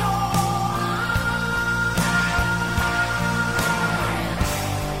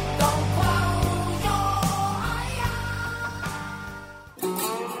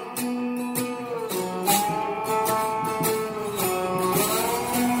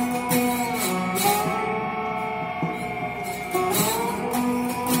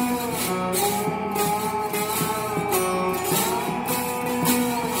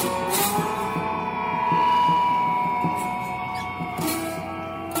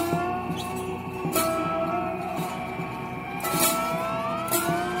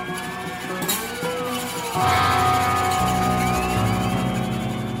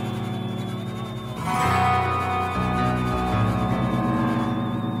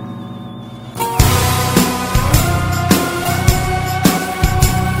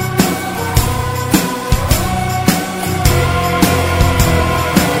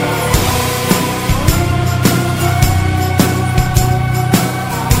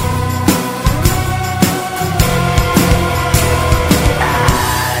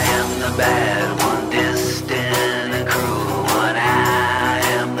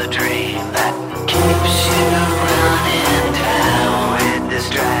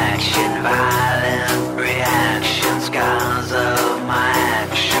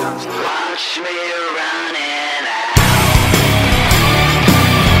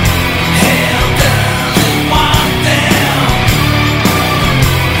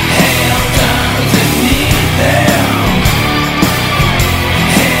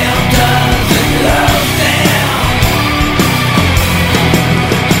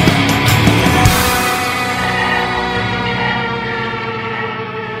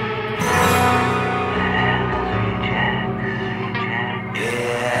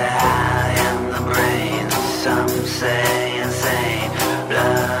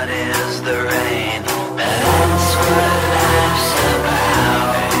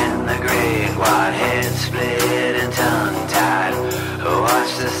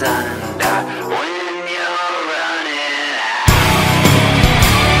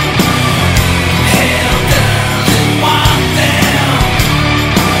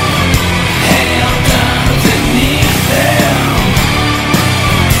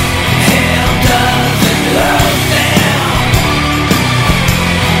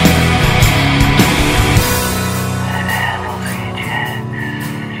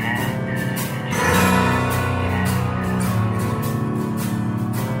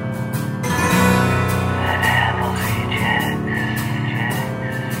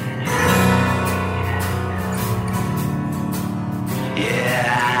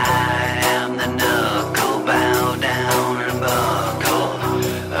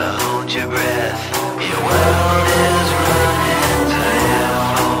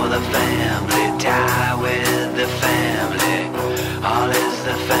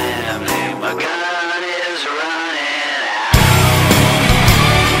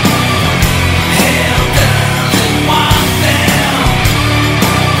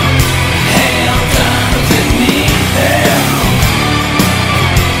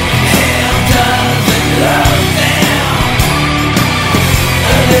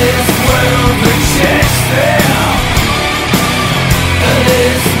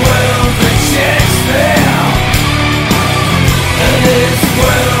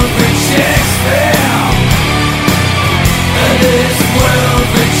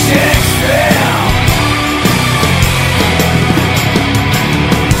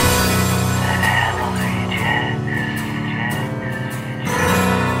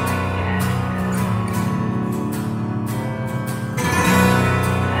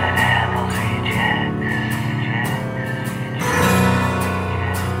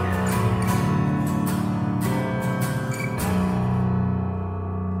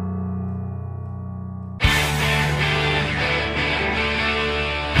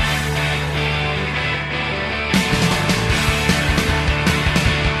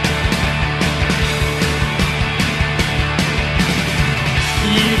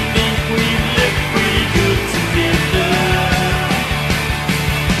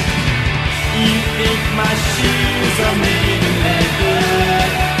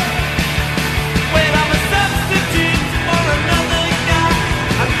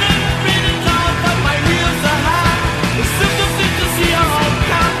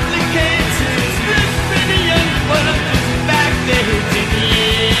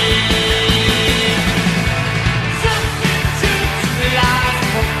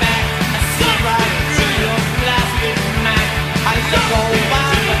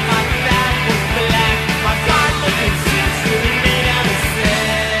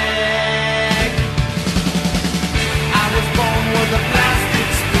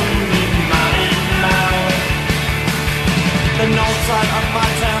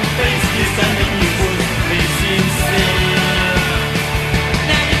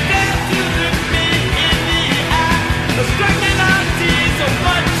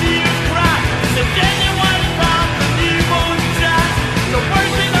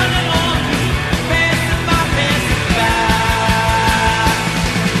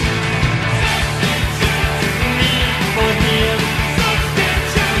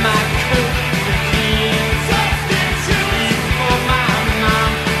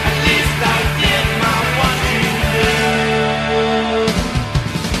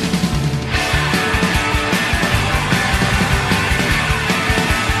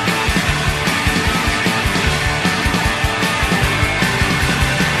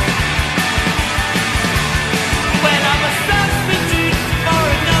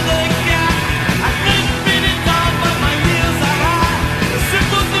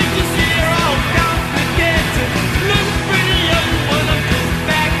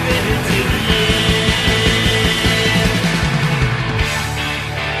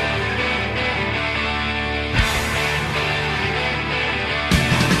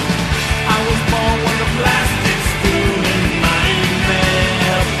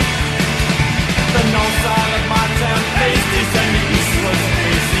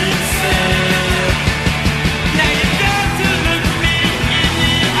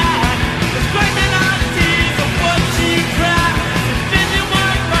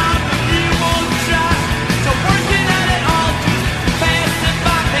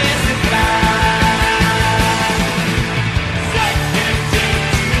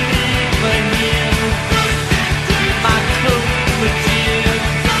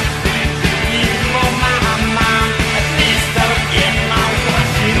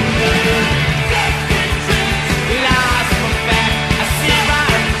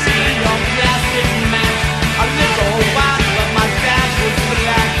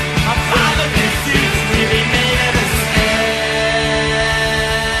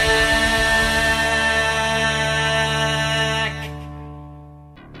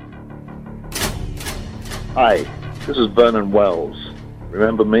 Hi, this is Vernon Wells.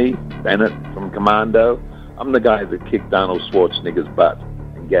 Remember me, Bennett from Commando? I'm the guy that kicked Arnold Schwarzenegger's butt.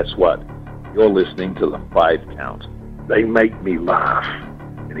 And guess what? You're listening to the 5 Count. They make me laugh.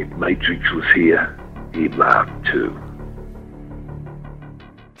 And if Matrix was here, he'd laugh too.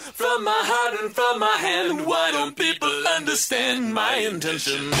 From my heart and from my hand, why don't people understand my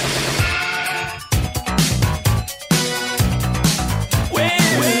intention?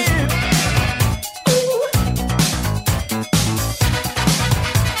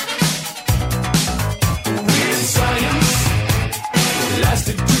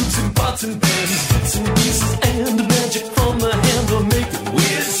 Elastic tubes and pots and pans, bits and pieces, and magic from the hand will make it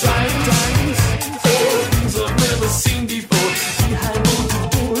weird science. Oh, things I've never seen before. Behind bolted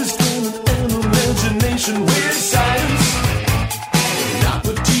doors, an imagination. Weird science. Not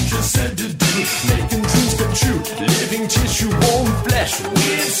what teachers said to do. Making dreams come true. Living tissue, warm flesh.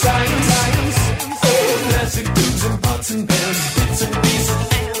 Weird science. Oh, plastic tubes and pots and pans, bits and pieces,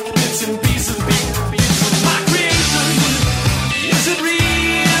 and bits and pieces, bits of my creation. Is it real?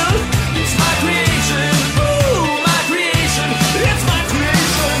 It's my creation. Oh, my creation. It's my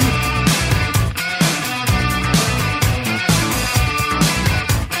creation.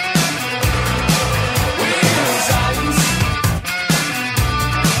 Weird science.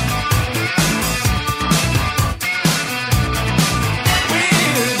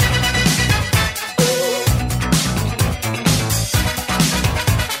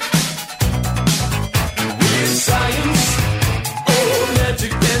 Weird science. Oh,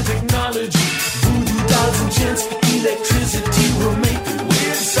 magic and technology, voodoo dolls and chants, electricity will make it.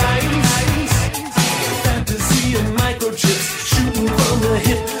 Weird science, fantasy and microchips, shooting from the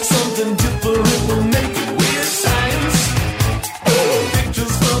hip, something different will make it. Weird science, oh,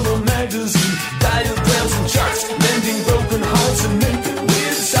 pictures from a magazine, diagrams and charts, mending broken hearts and make it.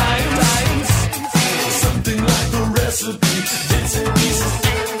 Weird science, something like a recipe, bits and pieces,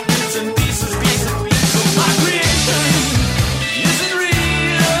 bits and pieces, bits and pieces of my creation. Is it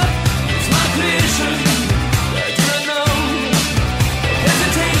real? It's my creation. I do not know.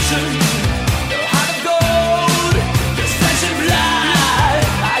 Hesitation. The heart of gold. Just flesh and blood.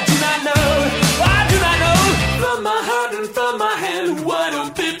 I do not know. I do not know. From my heart and from my hand, why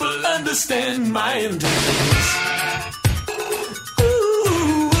don't people understand my intentions?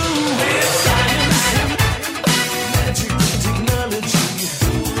 Ooh, weird science. Magic and technology.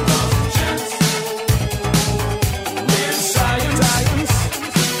 Weird science,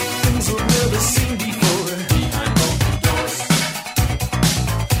 things we've never seen before. Behind open doors.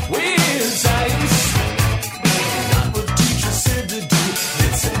 Weird science, not what teachers said to do.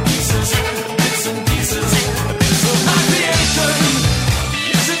 Bits and pieces, bits and pieces, bits of my creation.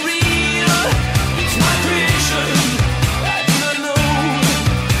 Is it real? It's my creation.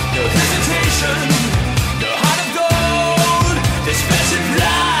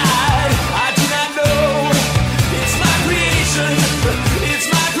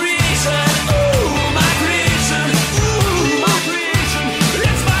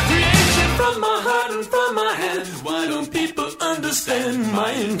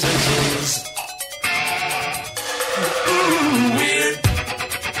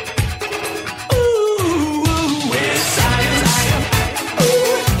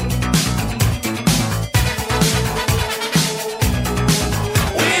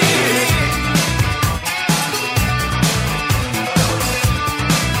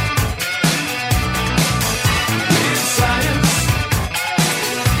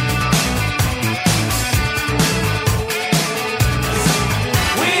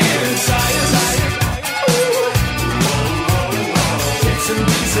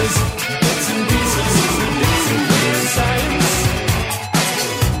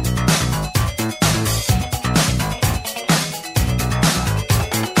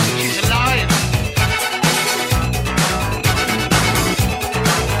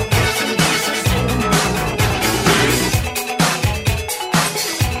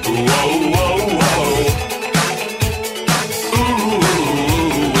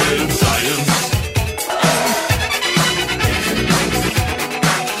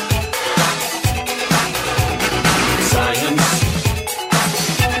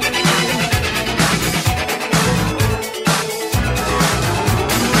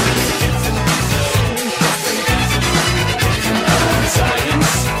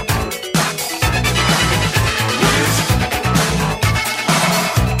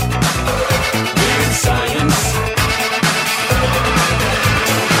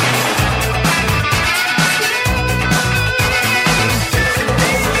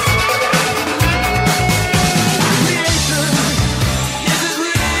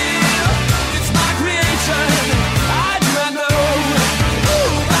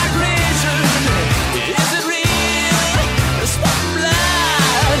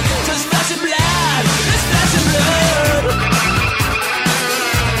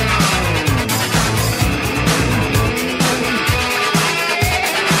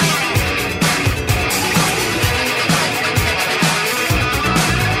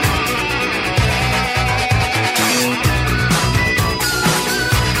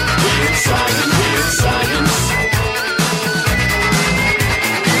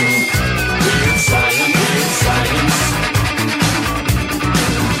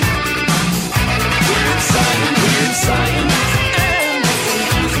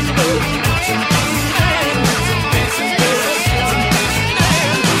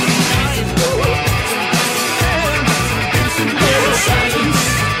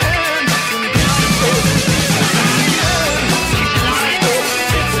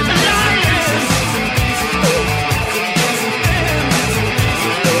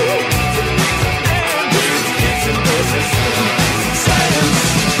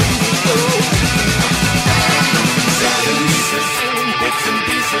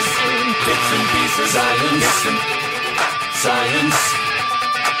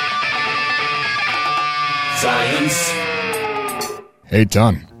 Hey,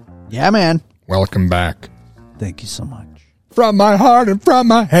 Ton. Yeah, man. Welcome back. Thank you so much. From my heart and from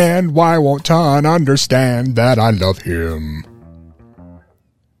my hand, why won't Ton understand that I love him?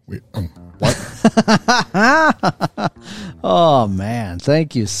 What? Oh, man.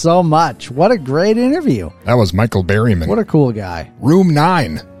 Thank you so much. What a great interview. That was Michael Berryman. What a cool guy. Room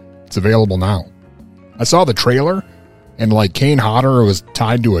 9. It's available now. I saw the trailer, and like Kane Hodder was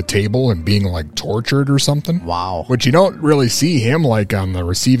tied to a table and being like tortured or something. Wow. Which you don't really see him like on the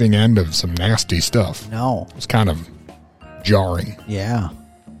receiving end of some nasty stuff. No. It's kind of jarring. Yeah.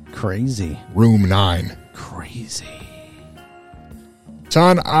 Crazy. Room 9. Crazy.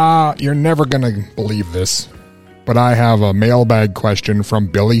 Ton, you're never going to believe this, but I have a mailbag question from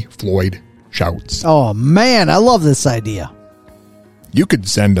Billy Floyd Shouts. Oh, man. I love this idea. You could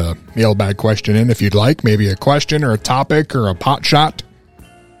send a mailbag question in if you'd like, maybe a question or a topic or a pot shot.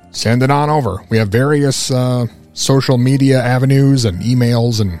 Send it on over. We have various social media avenues and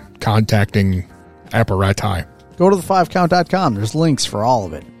emails and contacting apparatus. Go to the5count.com. There's links for all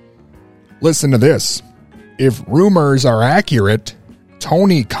of it. Listen to this. If rumors are accurate,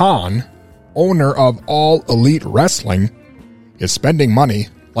 Tony Khan, owner of All Elite Wrestling, is spending money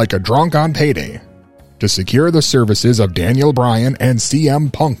like a drunk on payday to secure the services of Daniel Bryan and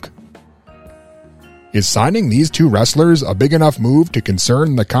CM Punk. Is signing these two wrestlers a big enough move to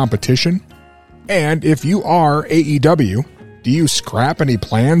concern the competition? And if you are AEW, do you scrap any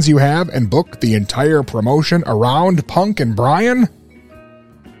plans you have and book the entire promotion around Punk and Bryan?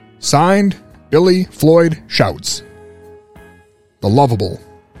 Signed, Billy Floyd Shouts. The lovable,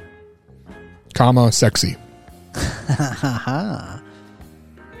 sexy.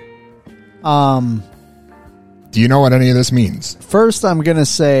 Do you know what any of this means? First, I'm going to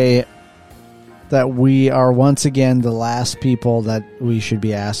say that we are once again the last people that we should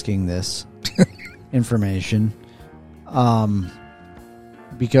be asking this information.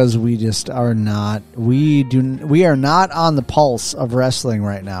 Because we just are not, we are not on the pulse of wrestling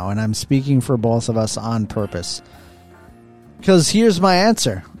right now. And I'm speaking for both of us on purpose. Because here's my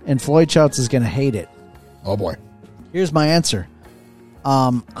answer. And Floyd Shouts is going to hate it. Oh boy. Here's my answer.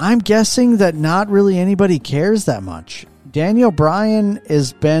 I'm guessing that not really anybody cares that much. Daniel Bryan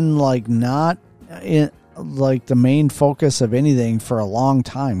has been like not in, like the main focus of anything for a long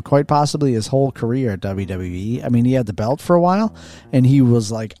time, quite possibly his whole career at WWE. I mean, he had the belt for a while and he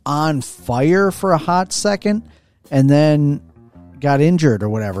was like on fire for a hot second and then got injured or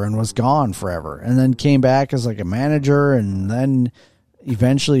whatever and was gone forever and then came back as like a manager and then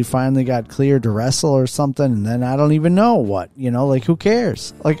eventually finally got cleared to wrestle or something, and then I don't even know what, like who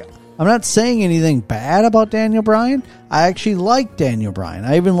cares? Like, I'm not saying anything bad about Daniel Bryan. I actually like Daniel Bryan.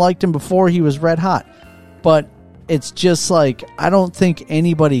 I even liked him before he was red hot. But it's just like, I don't think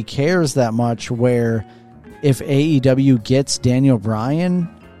anybody cares that much where if AEW gets Daniel Bryan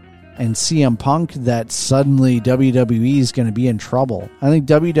and CM Punk, that suddenly WWE is going to be in trouble. I think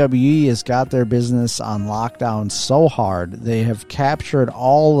WWE has got their business on lockdown so hard. They have captured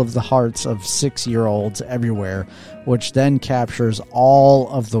all of the hearts of 6-year-olds everywhere, which then captures all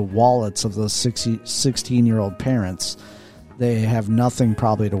of the wallets of those 16-year-old parents. They have nothing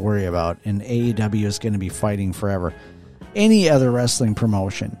probably to worry about, and AEW is going to be fighting forever. Any other wrestling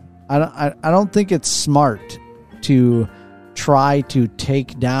promotion, I don't think it's smart to try to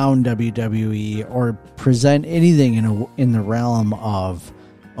take down WWE or present anything in the realm of,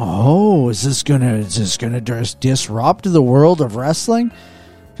 is this gonna disrupt the world of wrestling?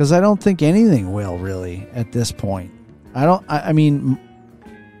 Because I don't think anything will really at this point. I mean,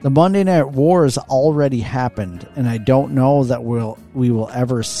 the Monday Night Wars already happened, and I don't know that we will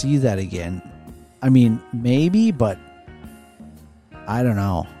ever see that again. I mean, maybe, but I don't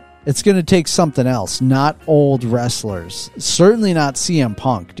know. It's going to take something else, not old wrestlers. Certainly not CM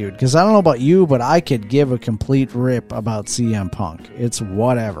Punk, dude, because I don't know about you, but I could give a complete rip about CM Punk. It's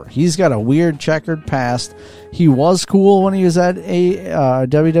whatever. He's got a weird checkered past. He was cool when he was at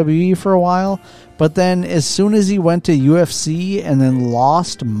WWE for a while, but then as soon as he went to UFC and then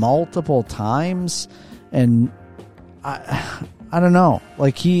lost multiple times, and I don't know.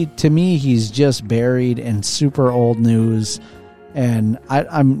 Like, to me, he's just buried in super old news. And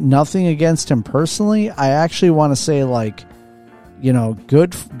I'm nothing against him personally. I actually want to say, like,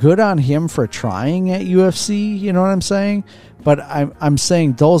 good on him for trying at UFC. You know what I'm saying? But I'm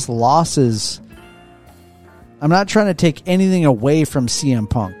saying those losses. I'm not trying to take anything away from CM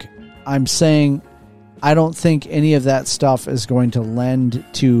Punk. I'm saying I don't think any of that stuff is going to lend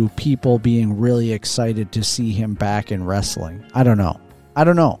to people being really excited to see him back in wrestling. I don't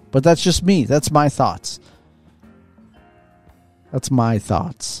know. But that's just me. That's my thoughts. That's my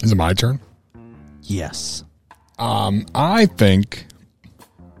thoughts. Is it my turn? Yes. I think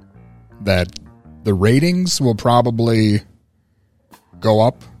that the ratings will probably go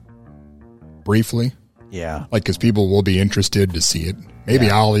up briefly. Yeah. Like, because people will be interested to see it. Maybe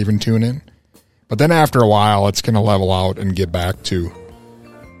Yeah. I'll even tune in. But then after a while, it's going to level out and get back to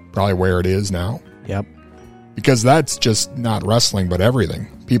probably where it is now. Yep. Because that's just not wrestling, but everything.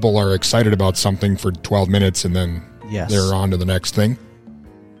 People are excited about something for 12 minutes and then they're on to the next thing.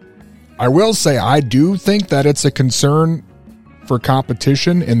 I will say I do think that it's a concern for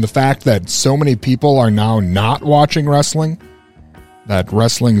competition in the fact that so many people are now not watching wrestling, that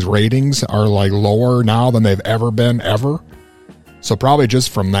wrestling's ratings are like lower now than they've ever been, ever. So probably just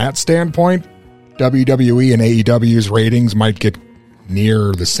from that standpoint, WWE and AEW's ratings might get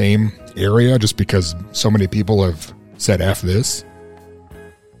near the same area just because so many people have said F this.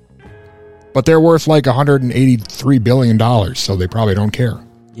 But they're worth like $183 billion, so they probably don't care.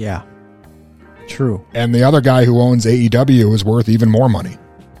 Yeah. True. And the other guy who owns AEW is worth even more money.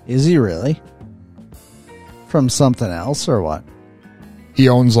 Is he really? From something else or what? He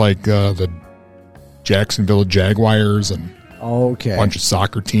owns like the Jacksonville Jaguars and okay. a bunch of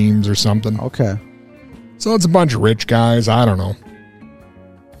soccer teams or something. Okay. So it's a bunch of rich guys. I don't know.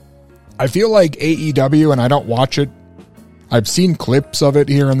 I feel like AEW, and I don't watch it, I've seen clips of it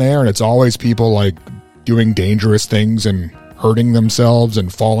here and there, and it's always people like doing dangerous things and hurting themselves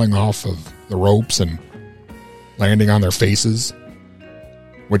and falling off of the ropes and landing on their faces,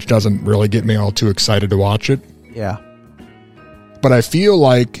 which doesn't really get me all too excited to watch it. Yeah. But I feel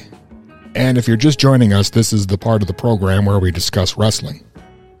like, and if you're just joining us, this is the part of the program where we discuss wrestling.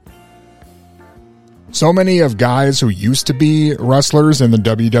 So many of guys who used to be wrestlers in the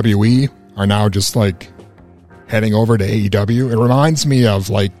WWE are now just like heading over to AEW. It reminds me of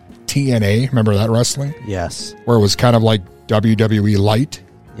like TNA. Remember that wrestling? Yes. Where it was kind of like WWE Light.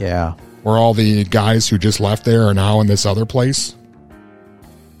 Yeah. Where all the guys who just left there are now in this other place.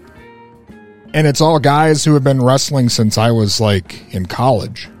 And it's all guys who have been wrestling since I was like in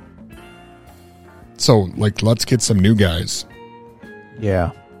college. So like, let's get some new guys.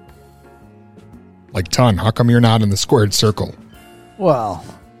 Yeah. Like Ton, how come you're not in the squared circle? Well,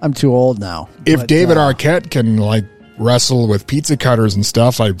 I'm too old now. If David Arquette can like wrestle with pizza cutters and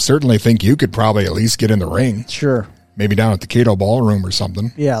stuff, I certainly think you could probably at least get in the ring. Sure. Maybe down at the Cato Ballroom or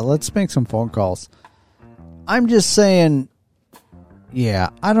something. Yeah, let's make some phone calls. I'm just saying,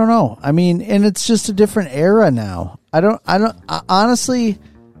 yeah, I don't know. I mean, and it's just a different era now. Honestly,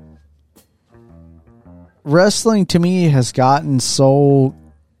 wrestling to me has gotten so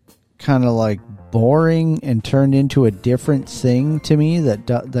kind of like boring and turned into a different thing to me that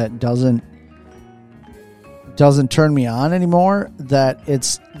doesn't turn me on anymore, that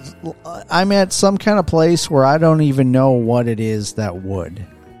I'm at some kind of place where I don't even know what it is that would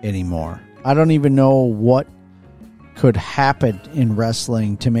anymore. I don't even know what could happen in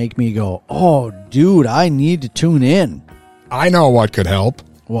wrestling to make me go, oh, dude, I need to tune in. I know what could help.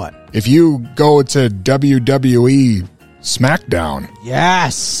 What? If you go to WWE SmackDown.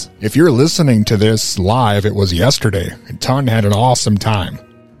 Yes. If you're listening to this live, it was yesterday, and Ton had an awesome time.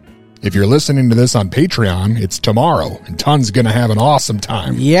 If you're listening to this on Patreon, it's tomorrow, and Ton's going to have an awesome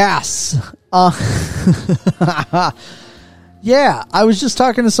time. Yes. Yeah, I was just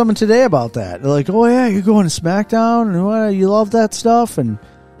talking to someone today about that. They're like, oh, yeah, you're going to SmackDown, and what, you love that stuff? And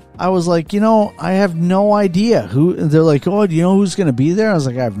I was like, I have no idea. They're like, oh, do you know who's going to be there? I was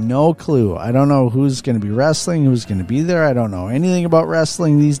like, I have no clue. I don't know who's going to be wrestling, who's going to be there. I don't know anything about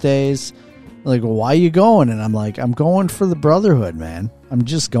wrestling these days. They're like, well, why are you going? And I'm like, I'm going for the brotherhood, man. I'm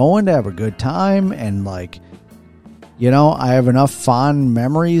just going to have a good time, and like, I have enough fond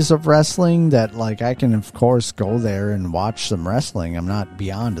memories of wrestling that like I can of course go there and watch some wrestling. I'm not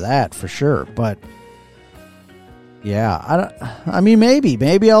beyond that for sure, but yeah, I mean maybe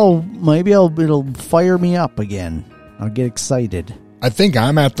it'll fire me up again. I'll get excited. I think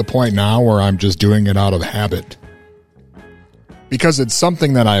I'm at the point now where I'm just doing it out of habit. Because it's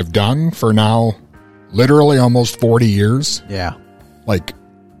something that I've done for now literally almost 40 years. Yeah. Like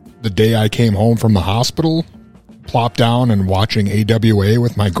the day I came home from the hospital, plopped down and watching AWA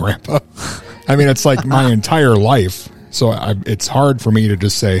with my grandpa. I mean, it's like my entire life. So it's hard for me to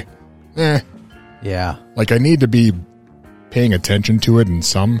just say, Yeah. Like I need to be paying attention to it in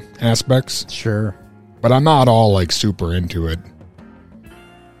some aspects. Sure. But I'm not all like super into it.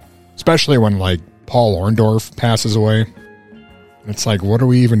 Especially when like Paul Orndorff passes away. It's like, what are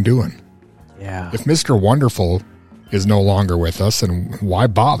we even doing? Yeah. If Mr. Wonderful is no longer with us, then why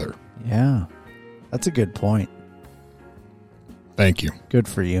bother? Yeah. That's a good point. Thank you. Good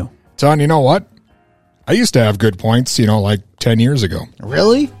for you. Ton, you know what? I used to have good points, like 10 years ago.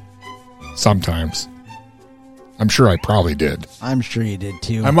 Really? Sometimes. I'm sure I probably did. I'm sure you did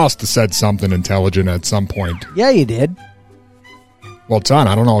too. I must have said something intelligent at some point. Yeah, you did. Well, Ton,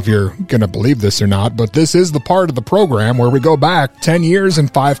 I don't know if you're going to believe this or not, but this is the part of the program where we go back 10 years in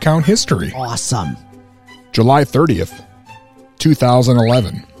 5-count history. Awesome. July 30th,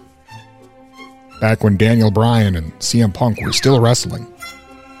 2011. Back when Daniel Bryan and CM Punk were still wrestling.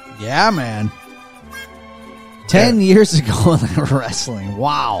 Yeah, man. 10 years ago they were wrestling.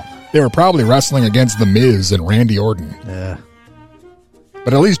 Wow. They were probably wrestling against The Miz and Randy Orton. Yeah.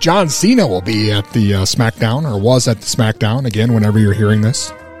 But at least John Cena will be at the SmackDown, or was at the SmackDown, again, whenever you're hearing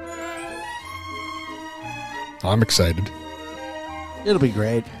this. I'm excited. It'll be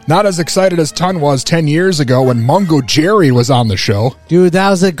great. Not as excited as Ton was 10 years ago when Mungo Jerry was on the show. Dude,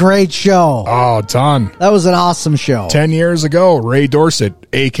 that was a great show. Oh, Ton. That was an awesome show. 10 years ago, Ray Dorsett,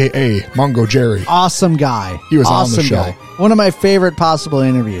 a.k.a. Mungo Jerry. Awesome guy. He was awesome on the show. Guy. One of my favorite possible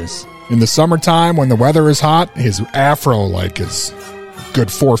interviews. In the summertime, when the weather is hot, his afro, is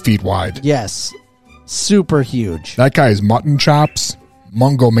good 4 feet wide. Yes. Super huge. That guy's mutton chops,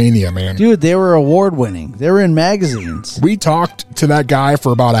 Mungo Mania, man. Dude, they were award-winning. They were in magazines. We talked to that guy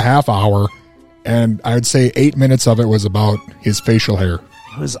for about a half hour, and I would say 8 minutes of it was about his facial hair.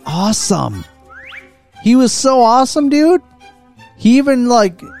 It was awesome. He was so awesome, dude. He even,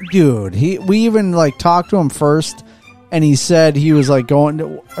 we even talked to him first, and he said he was going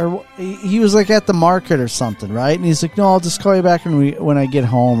to, or he was at the market or something, right? And he's like, no, I'll just call you back when I get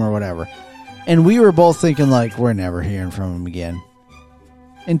home or whatever. And we were both thinking we're never hearing from him again.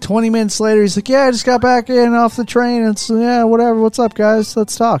 And 20 minutes later, he's like, yeah, I just got back in off the train. It's, yeah, whatever. What's up, guys?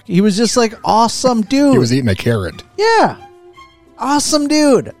 Let's talk. He was just awesome dude. He was eating a carrot. Yeah. Awesome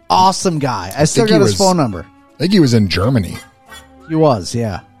dude. Awesome guy. I still got his phone number. I think he was in Germany. He was,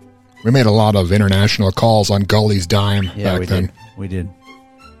 yeah. We made a lot of international calls on Gully's dime back then. We did.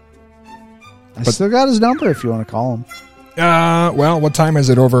 I still got his number if you want to call him. Well, what time is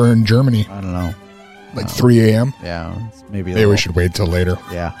it over in Germany? I don't know. 3 a.m.? Yeah, maybe. Maybe we should wait till later.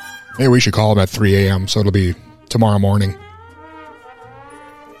 Yeah. Maybe we should call him at 3 a.m., so it'll be tomorrow morning.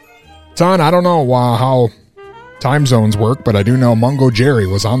 Son, I don't know how time zones work, but I do know Mungo Jerry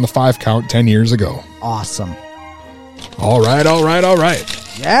was on the 5-count 10 years ago. Awesome. All right.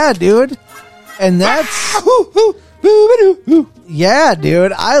 Yeah, dude. And that's... Yeah,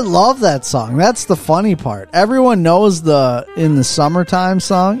 dude. I love that song. That's the funny part. Everyone knows the In the Summertime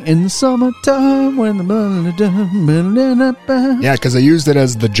song. In the summertime when the... Yeah, because they used it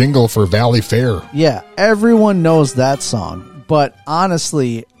as the jingle for Valley Fair. Yeah, everyone knows that song. But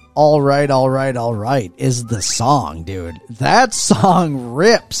honestly, All Right is the song, dude. That song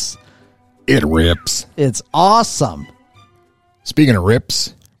rips. It rips. It's awesome. Speaking of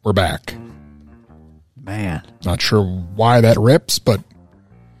rips, we're back. Man. Not sure why that rips, but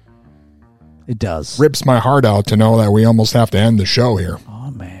it does. Rips my heart out to know that we almost have to end the show here.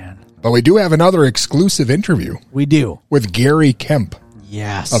 Oh, man. But we do have another exclusive interview. We do. With Gary Kemp.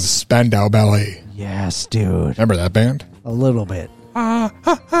 Yes. Of Spandau Ballet. Yes, dude. Remember that band? A little bit.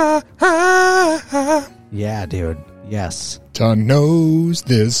 Yeah, dude. Yes. Ton knows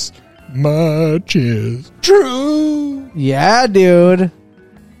this much is true. Yeah, dude.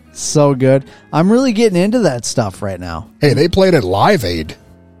 So good. I'm really getting into that stuff right now. Hey, they played at Live Aid.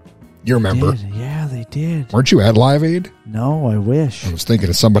 You remember? Yeah, they did. Weren't you at Live Aid? No, I wish. I was thinking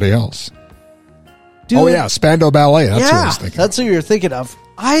of somebody else. Dude, oh, yeah, Spandau Ballet. That's what I was thinking. That's who you're thinking of.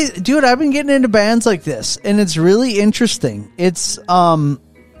 I've been getting into bands like this, and it's really interesting. It's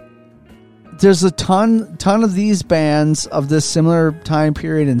there's a ton of these bands of this similar time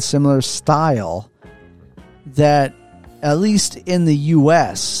period and similar style that, at least in the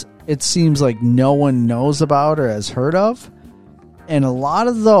U.S., it seems like no one knows about or has heard of. And a lot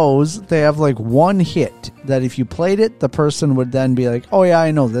of those, they have one hit that if you played it, the person would then be like, oh yeah,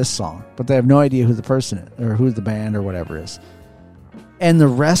 I know this song. But they have no idea who the person is or who the band or whatever is. And the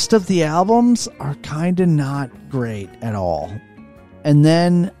rest of the albums are kind of not great at all. And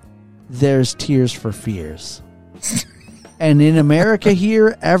then there's Tears for Fears. And in America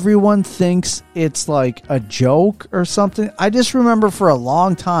here, everyone thinks it's like a joke or something. I just remember for a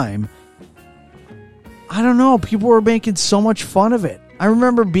long time, I don't know, people were making so much fun of it. I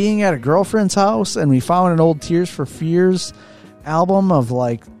remember being at a girlfriend's house and we found an old Tears for Fears album of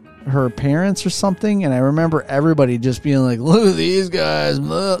her parents or something. And I remember everybody just being like, look at these guys,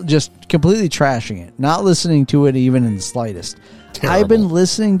 just completely trashing it, not listening to it even in the slightest. Terrible. I've been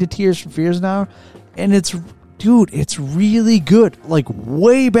listening to Tears for Fears now, and it's really good.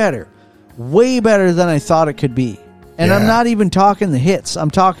 Way better than I thought it could be. And yeah. I'm not even talking the hits.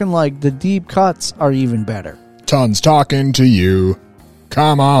 I'm talking the deep cuts are even better. Tons talking to you.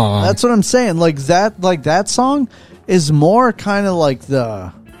 Come on. That's what I'm saying. Like that song is more kind of like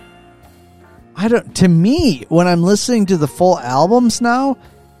to me, when I'm listening to the full albums now,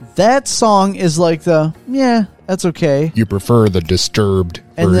 that song is like that's okay. You prefer the Disturbed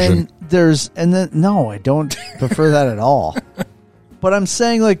version. No, I don't prefer that at all. But I'm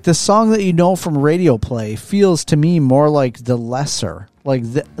saying, like, the song that you know from radio play feels to me more like the lesser. Like,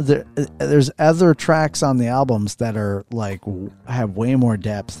 there's other tracks on the albums that are, like, have way more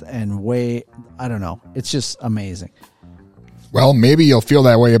depth and I don't know. It's just amazing. Well, maybe you'll feel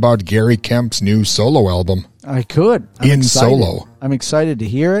that way about Gary Kemp's new solo album. I could. Solo. I'm excited to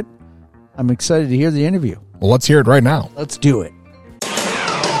hear it. I'm excited to hear the interview. Well, let's hear it right now. Let's do it.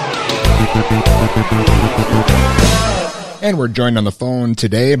 And we're joined on the phone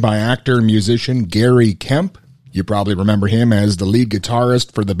today by actor and musician Gary Kemp. You probably remember him as the lead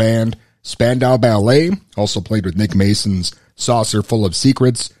guitarist for the band Spandau Ballet. Also played with Nick Mason's Saucer Full of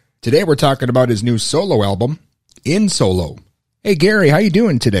Secrets. Today we're talking about his new solo album, In Solo. Hey Gary, how you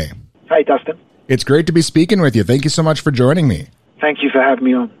doing today? Hi, Dustin. It's great to be speaking with you. Thank you so much for joining me. Thank you for having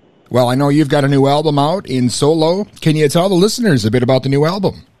me on. Well, I know you've got a new album out, In Solo. Can you tell the listeners a bit about the new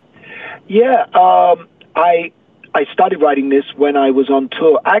album? Yeah, I started writing this when I was on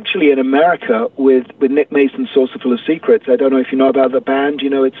tour, actually in America with Nick Mason's Saucer Full of Secrets. I don't know if you know about the band. You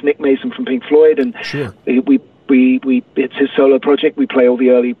know, it's Nick Mason from Pink Floyd, and sure. It's his solo project. We play all the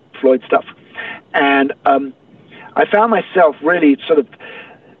early Floyd stuff. And I found myself really sort of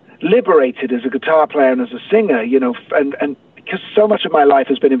liberated as a guitar player and as a singer, you know, and because so much of my life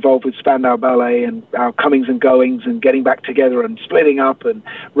has been involved with Spandau Ballet and our comings and goings and getting back together and splitting up and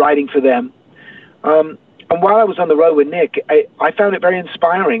writing for them. And while I was on the road with Nick, I found it very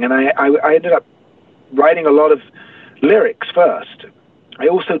inspiring, and I ended up writing a lot of lyrics first. I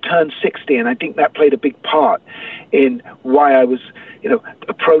also turned 60, and I think that played a big part in why I was, you know,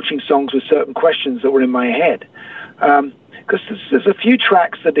 approaching songs with certain questions that were in my head. Because there's a few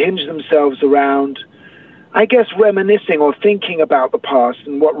tracks that hinge themselves around, I guess, reminiscing or thinking about the past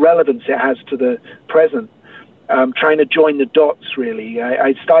and what relevance it has to the present. Trying to join the dots, really.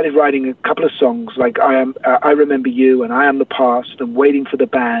 I started writing a couple of songs like I Remember You and I Am the Past and Waiting for the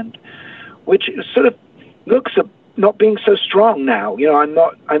Band, which sort of looks at not being so strong now. You know, I'm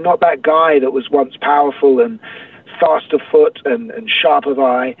not that guy that was once powerful and fast of foot and sharp of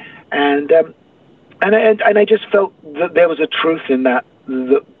eye, and I just felt that there was a truth in that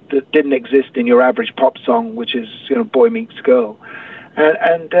didn't exist in your average pop song, which is, you know, boy meets girl.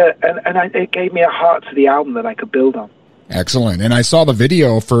 And it gave me a heart to the album that I could build on. Excellent. And I saw the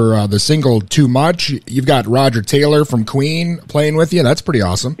video for the single Too Much. You've got Roger Taylor from Queen playing with you. That's pretty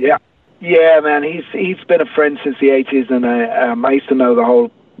awesome. Yeah, man. He's been a friend since the 80s, and I used to know the whole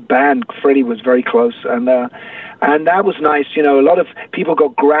band. Freddie was very close, and that was nice. You know, a lot of people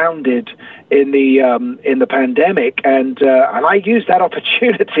got grounded in the pandemic, and I used that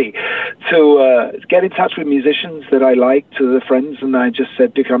opportunity to get in touch with musicians that I liked, to the friends, and I just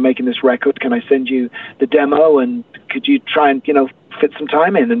said, Dick, I'm making this record. Can I send you the demo, and could you try and, you know, fit some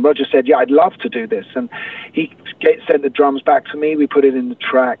time in? And Roger said, yeah, I'd love to do this. And he sent the drums back to me. We put it in the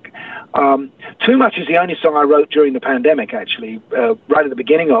track. Too Much is the only song I wrote during the pandemic, actually, right at the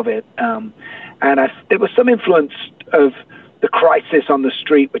beginning of it. And there was some influence of the crisis on the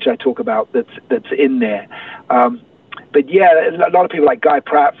street, which I talk about, that's in there. But yeah, a lot of people like Guy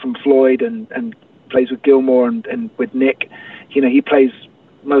Pratt from Floyd and plays with Gilmour and with Nick. You know, he plays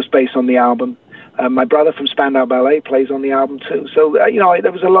most bass on the album. My brother from Spandau Ballet plays on the album too. So, you know,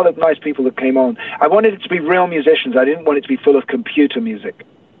 there was a lot of nice people that came on. I wanted it to be real musicians. I didn't want it to be full of computer music.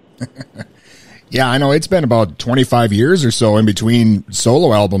 Yeah, I know it's been about 25 years or so in between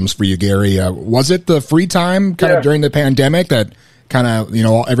solo albums for you, Gary. Was it the free time kind of during the pandemic that kind of, you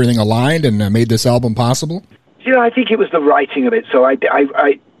know, everything aligned and made this album possible? You know, I think it was the writing of it. So I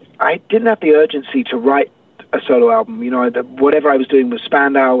didn't have the urgency to write a solo album. You know, whatever I was doing with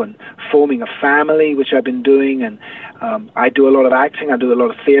Spandau and forming a family, which I've been doing, and I do a lot of acting. I do a lot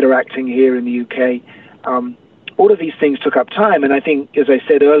of theater acting here in the UK. All of these things took up time, and I think, as I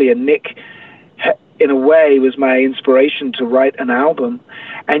said earlier, Nick, in a way, was my inspiration to write an album.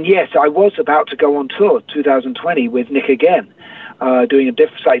 And yes, I was about to go on tour, 2020, with Nick again, doing a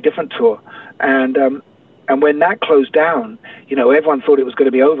slightly different tour. And when that closed down, you know, everyone thought it was going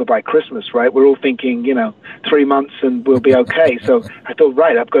to be over by Christmas, right? We're all thinking, you know, 3 months and we'll be okay. So I thought,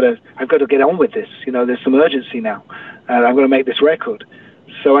 right, I've got to get on with this. You know, there's some urgency now. I'm going to make this record.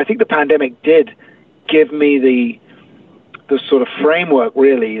 So I think the pandemic did give me the sort of framework,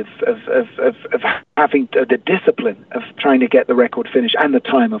 really, of having the discipline of trying to get the record finished, and the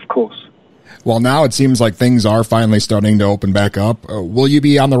time, of course. Well, now it seems like things are finally starting to open back up. Will you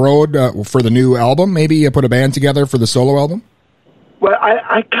be on the road for the new album? Maybe you put a band together for the solo album? Well,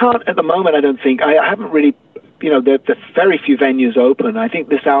 I can't at the moment, I don't think. I haven't really, there's very few venues open. I think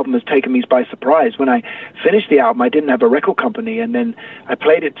this album has taken me by surprise. When I finished the album, I didn't have a record company, and then I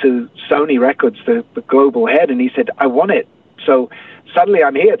played it to Sony Records, the global head, and he said, I want it. So suddenly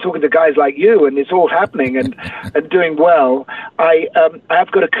I'm here talking to guys like you, and it's all happening and doing well.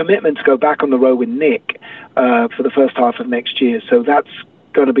 I've got a commitment to go back on the road with Nick for the first half of next year, so that's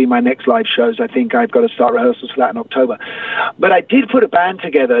going to be my next live shows. I think I've got to start rehearsals for that in October. But I did put a band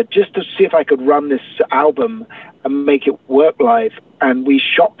together just to see if I could run this album and make it work live, and we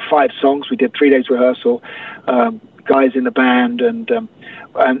shot 5 songs. We did 3 days rehearsal, guys in the band, and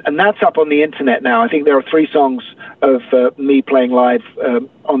that's up on the internet now. I think there are 3 songs of me playing live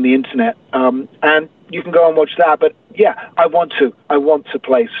on the internet, and you can go and watch that. But yeah, I want to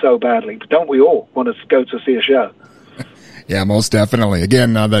play so badly. But don't we all want to go to see a show? Yeah, most definitely.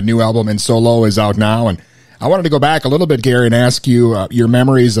 Again, the new album in solo is out now, and I wanted to go back a little bit, Gary, and ask you your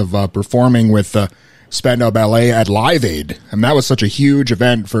memories of performing with Spandau Ballet at Live Aid. And that was such a huge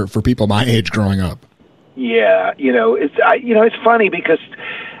event for people my age growing up. Yeah, it's funny because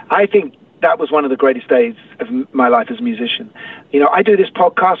I think that was one of the greatest days of my life as a musician. I do this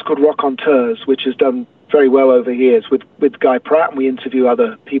podcast called Rock on Tours, which has done very well over here. It's with Guy Pratt, and we interview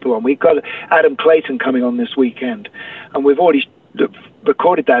other people on. We've got Adam Clayton coming on this weekend, and we've already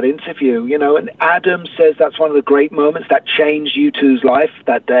recorded that interview, and Adam says that's one of the great moments that changed U2's life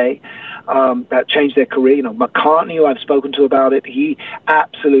that day, that changed their career. McCartney, who I've spoken to about it, he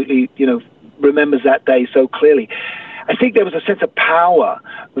absolutely, remembers that day so clearly. I think there was a sense of power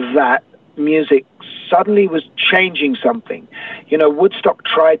that music suddenly was changing something. Woodstock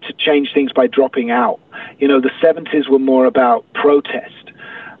tried to change things by dropping out. The 70s were more about protest.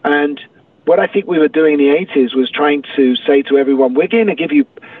 And what I think we were doing in the 80s was trying to say to everyone, we're going to give you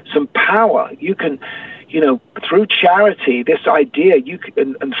some power. You can, through charity, this idea,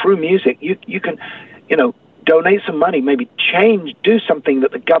 and through music, you can, donate some money, maybe do something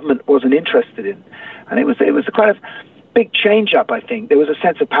that the government wasn't interested in. And it was a kind of big change up, I think. There was a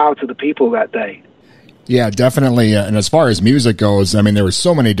sense of power to the people that day. Yeah, definitely. And as far as music goes, I mean, there were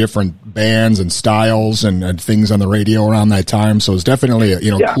so many different bands and styles and things on the radio around that time. So it's definitely,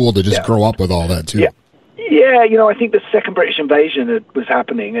 cool to just grow up with all that, too. Yeah, I think the second British invasion was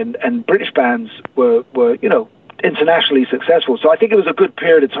happening, and British bands were internationally successful. So I think it was a good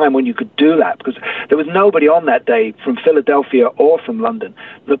period of time when you could do that, because there was nobody on that day from Philadelphia or from London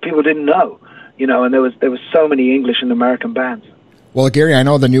that people didn't know, and there was so many English and American bands. Well, Gary, I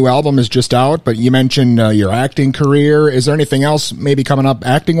know the new album is just out, but you mentioned your acting career. Is there anything else maybe coming up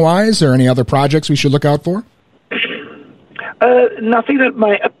acting-wise, or any other projects we should look out for? Nothing that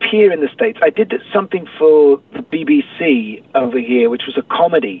might appear in the States. I did something for the BBC over here, which was a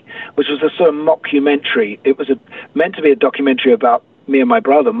comedy, which was a sort of mockumentary. It was meant to be a documentary about me and my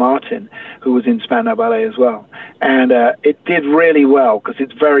brother, Martin, who was in Spandau Ballet as well. And it did really well, because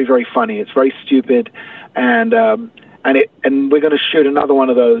it's very, very funny. It's very stupid, and we're going to shoot another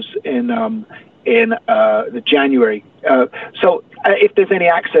one of those in the Januari. So if there's any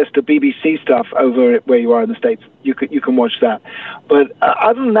access to BBC stuff over where you are in the States, you can watch that. But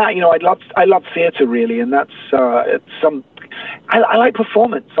other than that, I love theater, really, and that's I like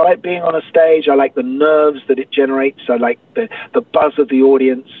performance. I like being on a stage. I like the nerves that it generates. I like the buzz of the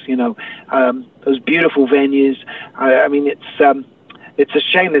audience. Those beautiful venues. I mean, it's a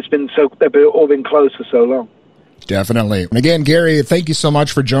shame they've all been closed for so long. Definitely. And again, Gary, thank you so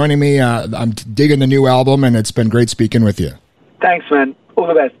much for joining me. I'm digging the new album, and it's been great speaking with you. Thanks, man. All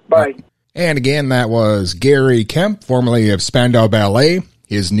the best. Bye. And again, that was Gary Kemp, formerly of Spandau Ballet.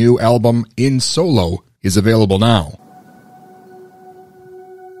 His new album, In Solo, is available now.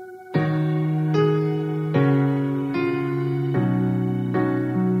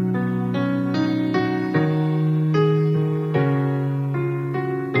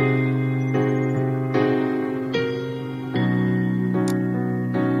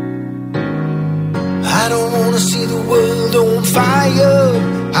 I don't wanna see the world on fire.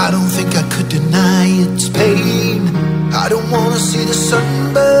 I don't think I could deny its pain. I don't wanna see the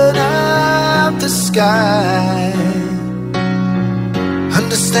sun burn out the sky.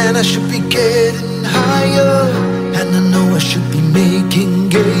 Understand I should be getting higher, and I know I should be making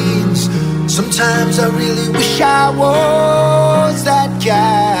gains. Sometimes I really wish I was that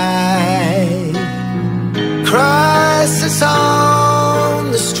guy. Crisis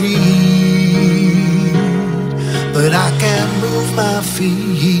on the street, but I can't move my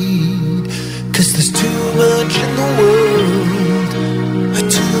feet, 'cause there's too much in the world,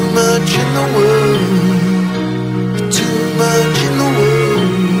 too much in the world, too much in the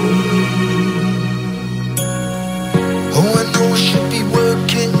world. Oh, I know I should be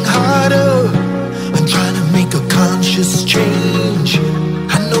working harder and trying to make a conscious change.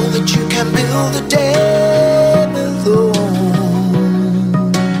 I know that you can build a dam alone.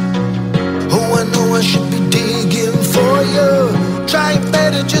 Oh, I know I should be digging for you, trying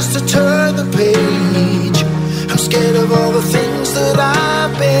better just to turn the page. I'm scared of all the things that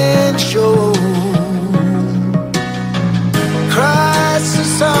I've been shown.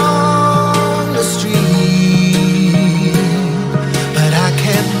 Crisis on the street, but I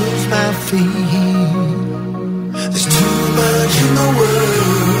can't move my feet. There's too much in the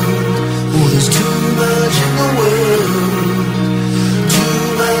world. Oh, there's too much in the world. Too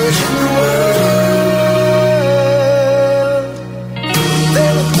much in the world.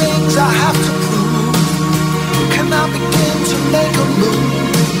 There are things I have to prove. Can I begin to make a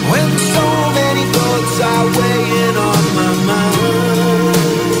move when so many thoughts are weighing on my mind?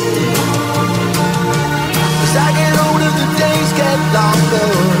 As I get older, the days get longer,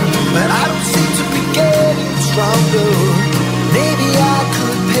 but I don't seem to be getting stronger. Maybe I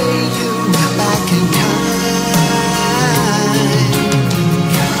could pay you back in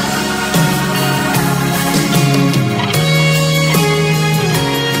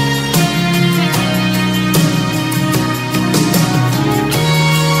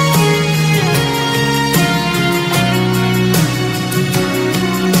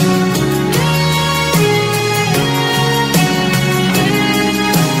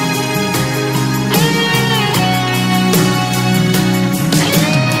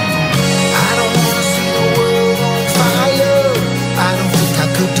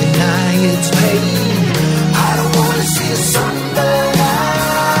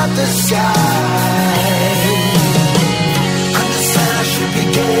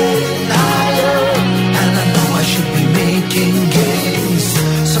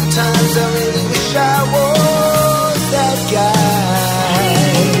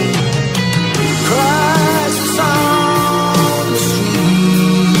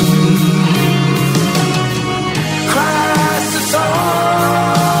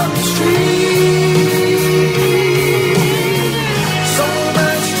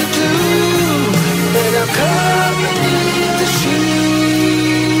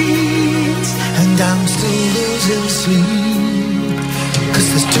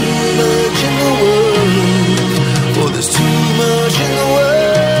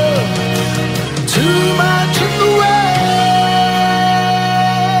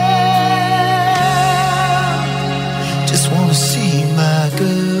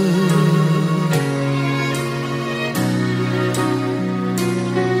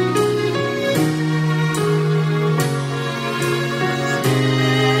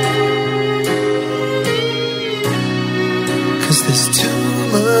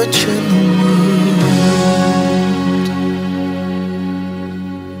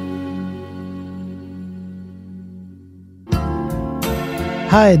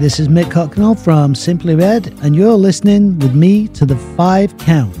Hi, this is Mick Cocknell from Simply Red, and you're listening with me to the 5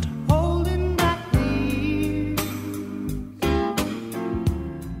 Count.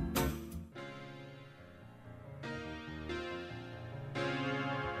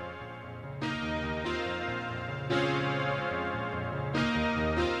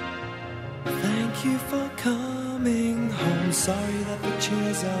 Thank you for coming home. Sorry that the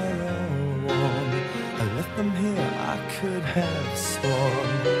chairs are all warm. I left them here, I could have sworn.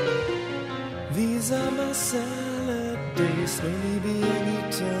 These are my salad days, slowly being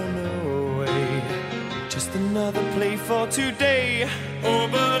eaten away. Just another play for today. Oh,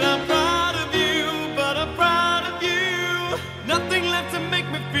 but I'm proud of you, but I'm proud of you. Nothing left to make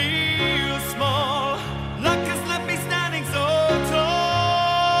me feel small. Luck has left me standing so tall.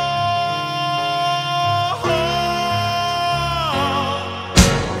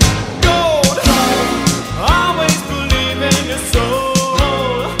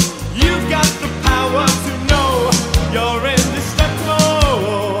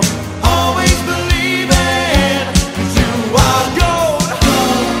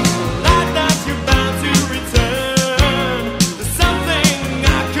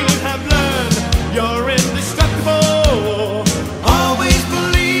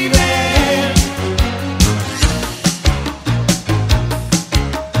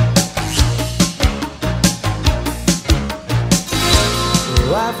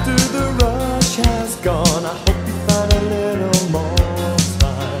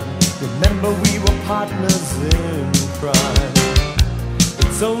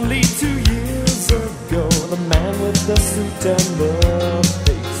 Only 2 years ago, the man with the suit and the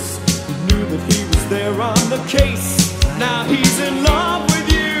face knew that he was there on the case. Now he's in love with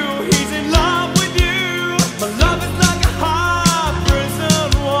you, he's in love with you. My love is like a high prison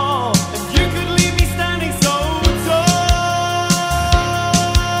wall, and you could leave me standing so tall.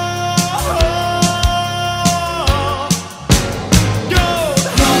 Gold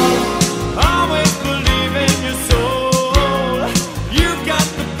heart, always believe in your soul. You've got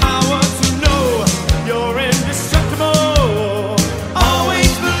the power to know you're indestructible.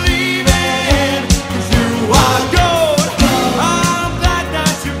 Always believe in, 'cause you are gold. I'm glad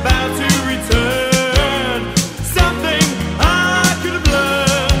that you're bound to return. Something I could have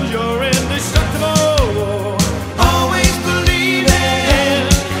learned. You're indestructible. Always believe in.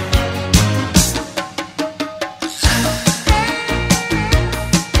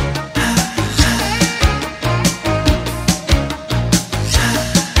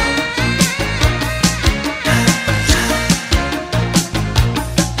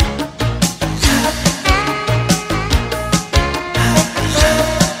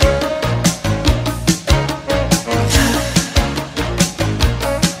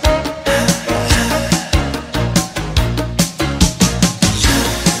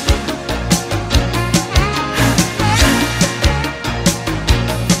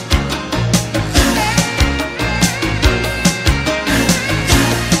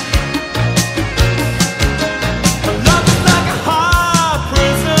 Love is like a high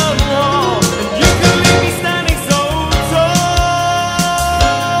prison wall, and you can leave me standing so tall.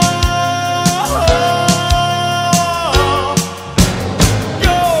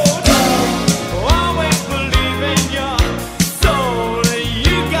 Gold, always believe in your soul.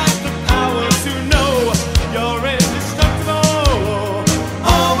 You got the power to know you're indestructible.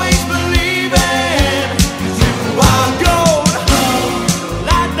 Always believe in, 'cause you are gold.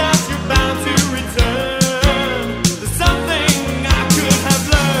 Like that you're bound to return. There's something I could have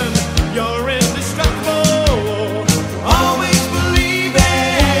learned. You're indestructible. Always believe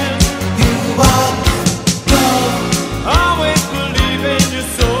in. You are gold. Always believe in your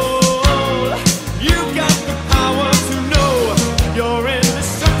soul. You got the power to know you're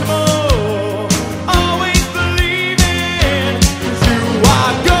indestructible. Always believe in, 'cause you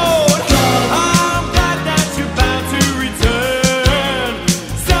are gold. I'm glad that you're bound to return.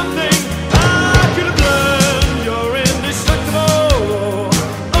 Something I could have learned. You're indestructible.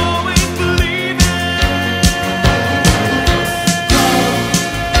 Always believe in.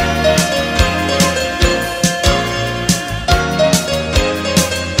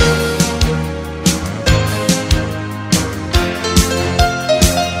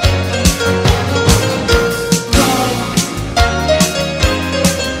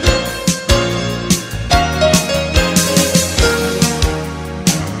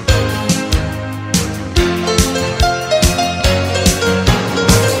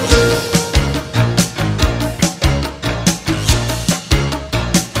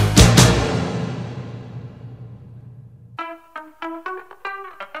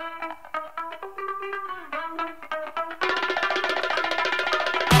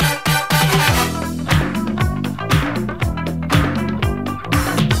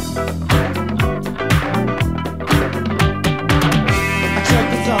 I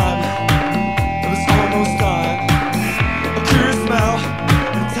checked the time, it was almost time. A curious smell,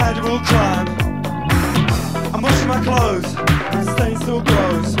 an intangible crime. I'm washing my clothes, the stain still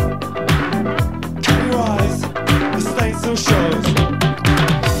glows. Cover your eyes, the stain still shows.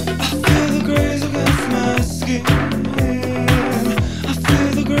 I feel the graze against my skin. I feel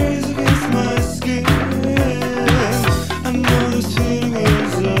the graze against my skin. I know this feeling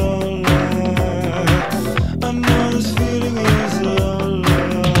is alive. I know this feeling is alive.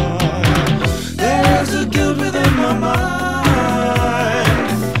 There is a guilt within my mind.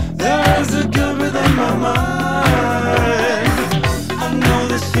 There is a guilt within my mind. I know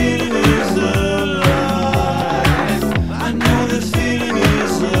this feeling is alive. I know this feeling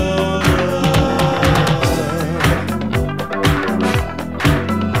is alive.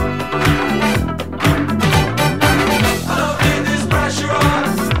 I don't need this pressure on.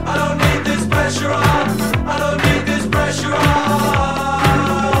 I don't need this pressure on. I don't need this pressure on.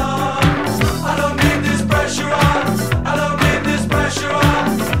 I don't need this pressure on. I don't need this pressure on.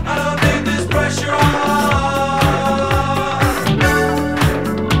 I don't need this pressure on.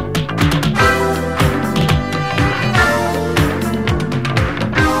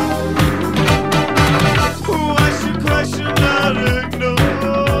 I should question, not ignore.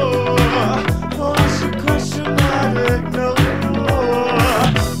 I should question, not ignore.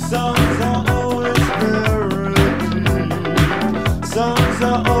 Songs are always parody. Songs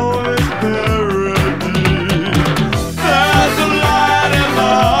are always parody. There's a light in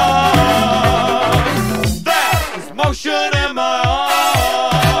my heart.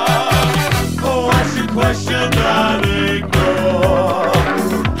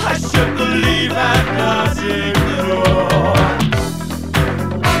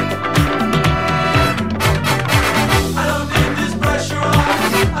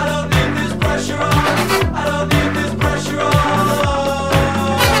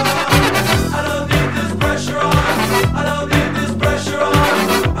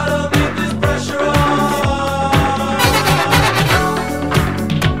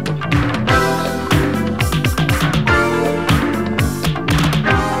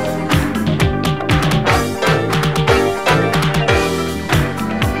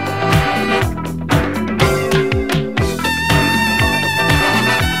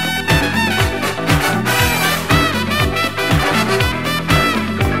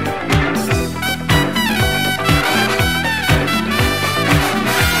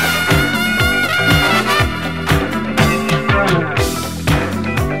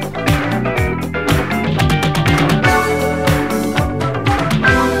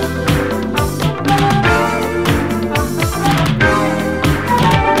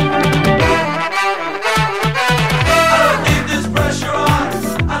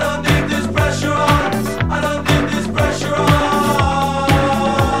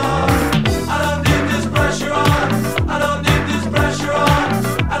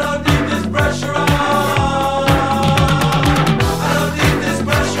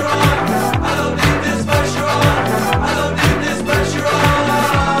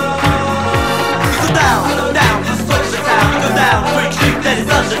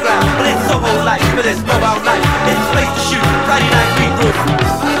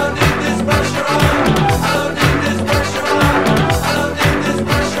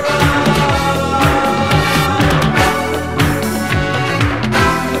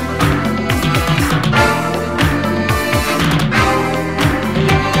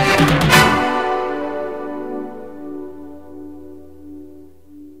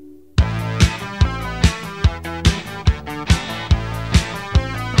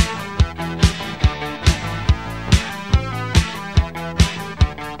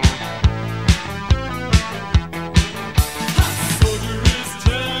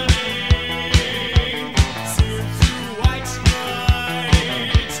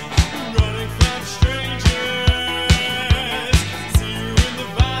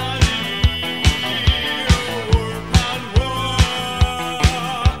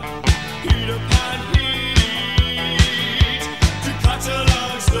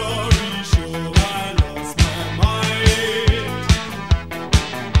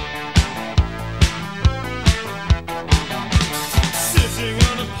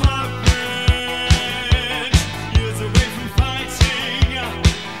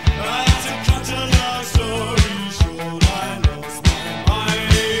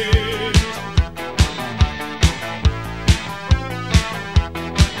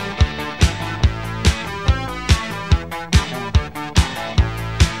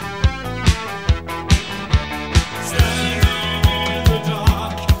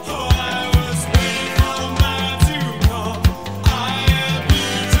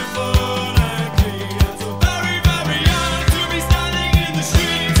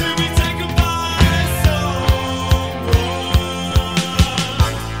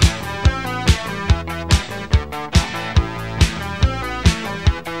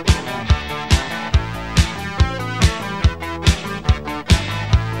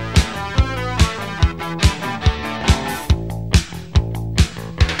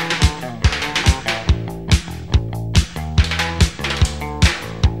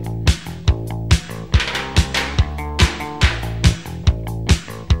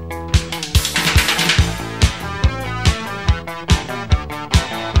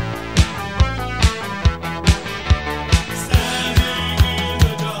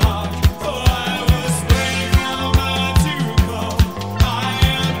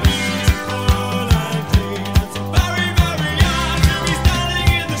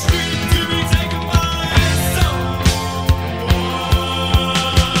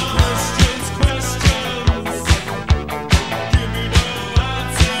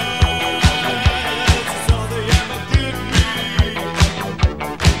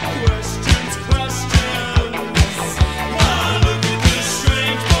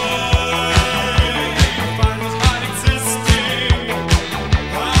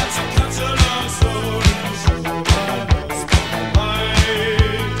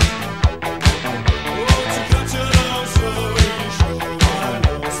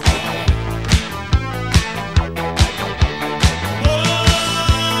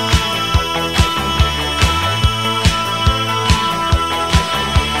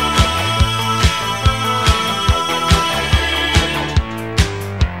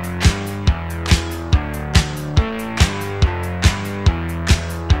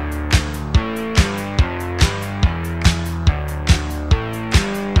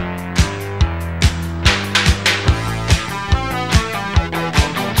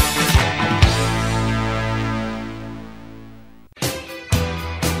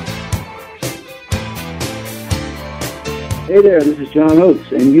 Hey there, this is John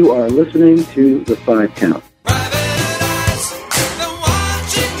Oates, and you are listening to The 5 Count.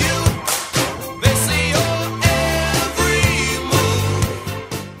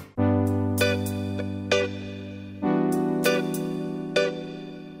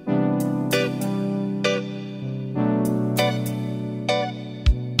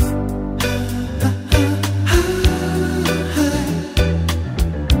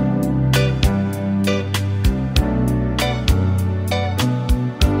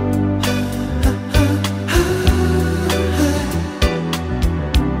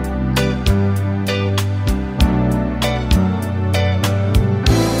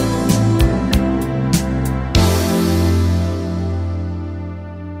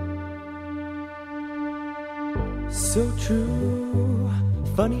 So true,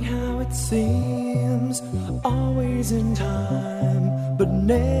 funny how it seems, always in time, but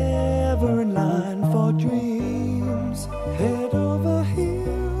never in line for dreams. Head over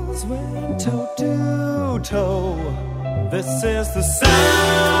heels, went toe to toe. This is the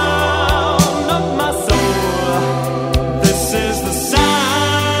sound of my soul. This is the sound.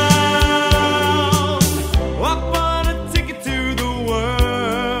 I wanna take it to the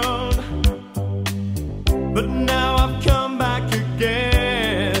world, but now I've come back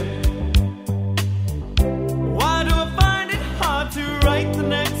again. Why do I find it hard to write the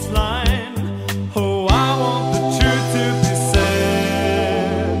next line? Oh, I want the truth to be said.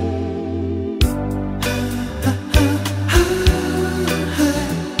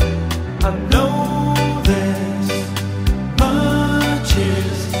 I know this much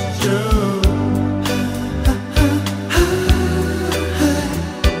is true.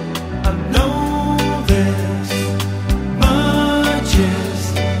 I know this much is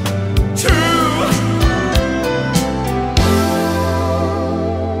true.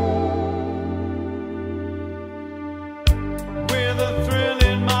 With a thrill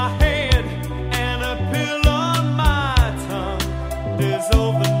in my head and a pill on my tongue,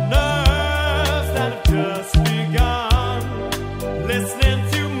 dissolve the nerves that have just begun. Listening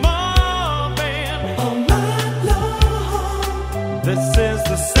to Marvin all night long. This is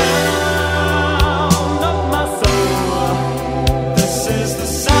the sound of my soul. This is the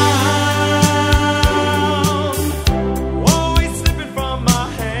sound, always slipping from my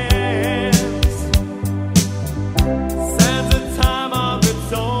hands. Sands a time of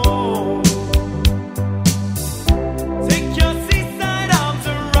its own. Take your seaside out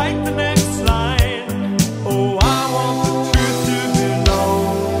to write the next line. Oh, I want the truth to be known.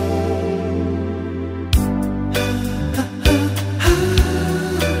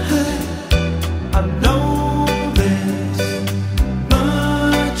 I know this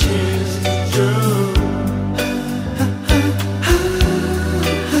much is true.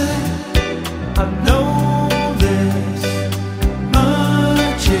 I know this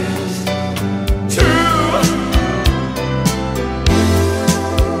much is true.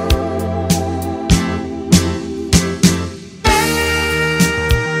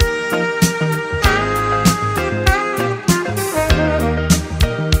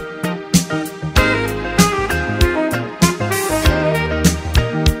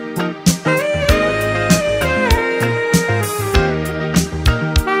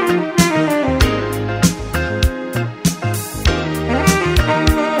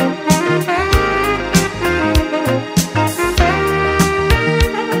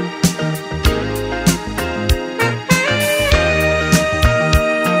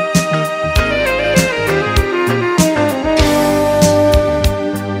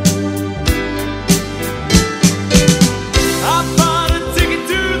 I bought a ticket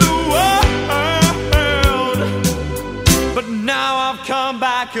to the world, but now I've come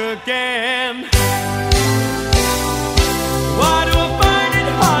back again. Why do I find it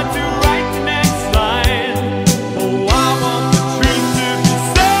hard to write the next line? Oh, I want the truth to be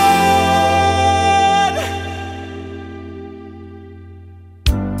said.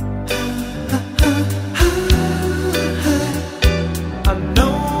 I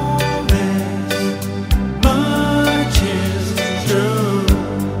know this much is true.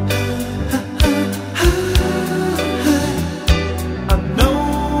 I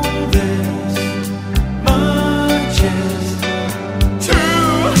know this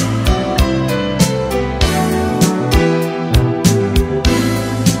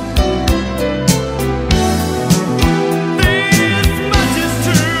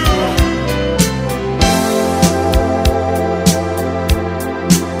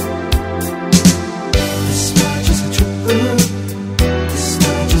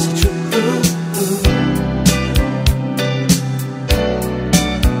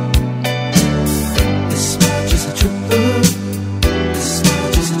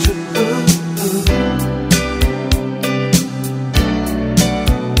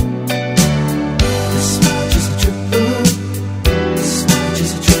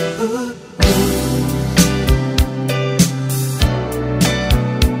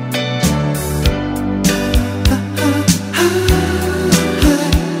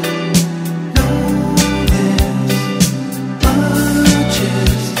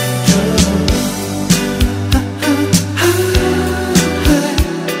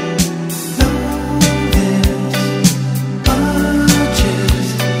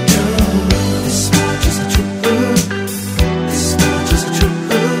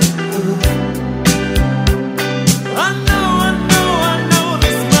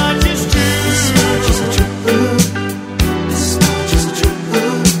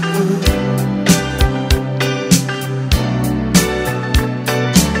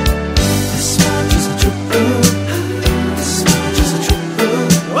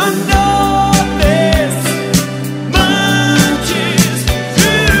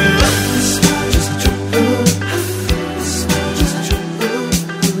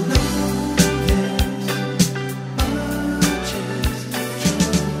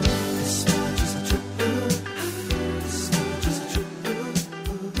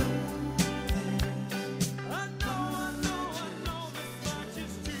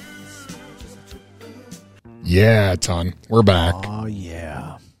Yeah, Ton. We're back. Oh,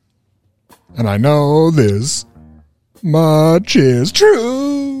 yeah. And I know this much is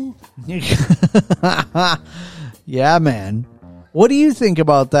true. Yeah, man. What do you think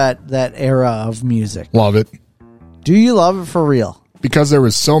about that era of music? Love it. Do you love it for real? Because there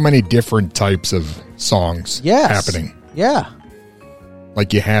was so many different types of songs happening. Yeah.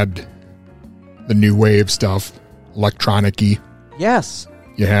 Like you had the new wave stuff, electronic-y. Yes.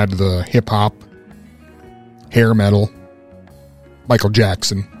 You had the hip-hop, hair metal, Michael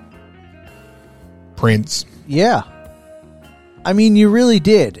Jackson, Prince. Yeah. I mean, you really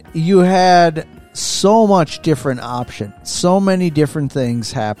did. You had so much different option, so many different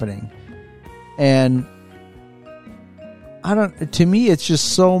things happening. And to me, it's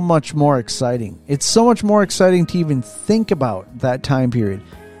just so much more exciting. It's so much more exciting to even think about that time period.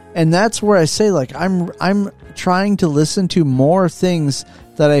 And that's where I say, like, I'm trying to listen to more things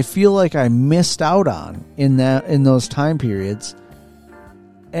that I feel like I missed out on in those time periods.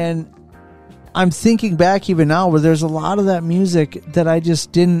 And I'm thinking back even now where there's a lot of that music that I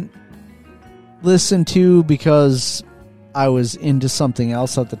just didn't listen to because I was into something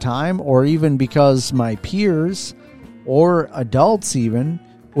else at the time, or even because my peers or adults even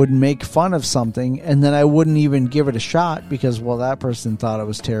would make fun of something, and then I wouldn't even give it a shot because, well, that person thought it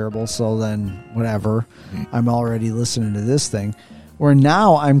was terrible, so then whatever, I'm already listening to this thing. Where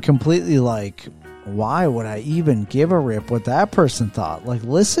now I'm completely like, why would I even give a rip what that person thought? Like,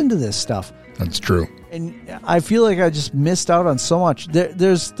 listen to this stuff. That's true. And I feel like I just missed out on so much.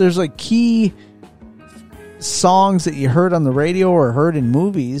 There's like key songs that you heard on the radio or heard in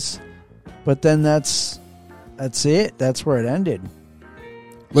movies, but then that's it. That's where it ended.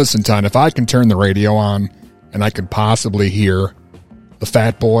 Listen, Ton, if I can turn the radio on and I could possibly hear the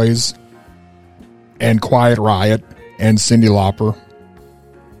Fat Boys and Quiet Riot and Cyndi Lauper,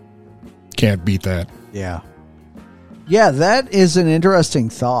 can't beat that. Yeah. Yeah, that is an interesting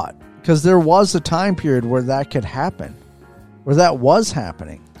thought, because there was a time period where that could happen, where that was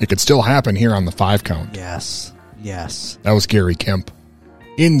happening. It could still happen here on the 5 count. Yes. Yes. That was Gary Kemp.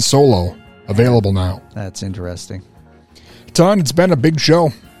 In solo. Available now. That's interesting. Ton, it's been a big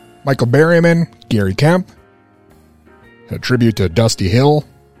show. Michael Berryman, Gary Kemp. A tribute to Dusty Hill.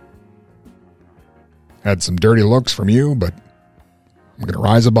 Had some dirty looks from you, but I'm going to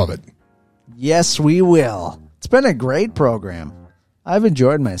rise above it. Yes, we will. It's been a great program. I've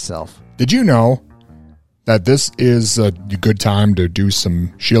enjoyed myself. Did you know that this is a good time to do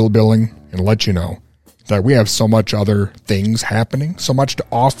some shill billing and let you know that we have so much other things happening, so much to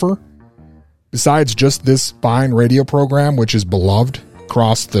offer besides just this fine radio program, which is beloved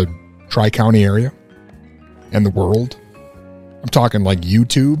across the Tri-County area and the world. I'm talking like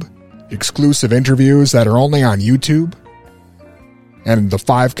YouTube, exclusive interviews that are only on YouTube, and the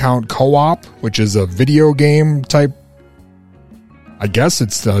 5 Count Co-op, which is a video game type. I guess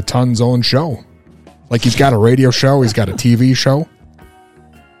it's Ton's own show. Like, he's got a radio show, he's got a TV show.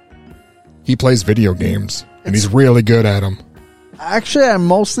 He plays video games, and he's really good at them. Actually, I'm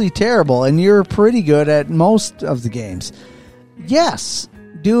mostly terrible, and you're pretty good at most of the games. Yes,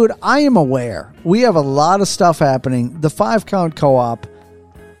 dude, I am aware. We have a lot of stuff happening. The 5 Count Co-op,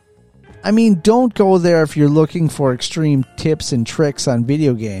 I mean, don't go there if you're looking for extreme tips and tricks on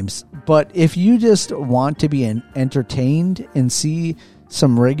video games. But if you just want to be entertained and see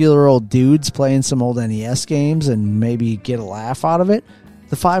some regular old dudes playing some old NES games and maybe get a laugh out of it,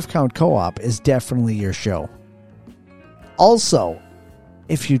 the 5 Count Co-op is definitely your show. Also,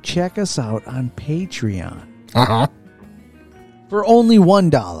 if you check us out on Patreon for only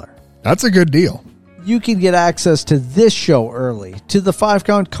 $1, that's a good deal. You can get access to this show early, to the 5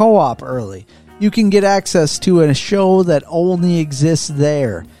 Count Co-op early. You can get access to a show that only exists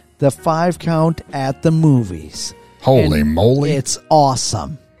there, the 5 Count at the Movies. Holy moly. It's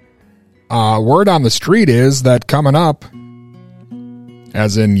awesome. Word on the street is that coming up,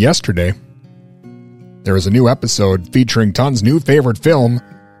 as in yesterday, there is a new episode featuring Ton's new favorite film,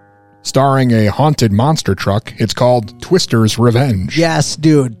 starring a haunted monster truck. It's called Twister's Revenge. Yes,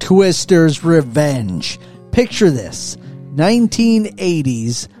 dude. Twister's Revenge. Picture this.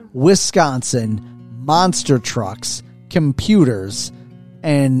 1980s Wisconsin, monster trucks, computers,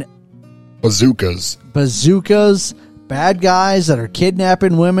 and bazookas, bad guys that are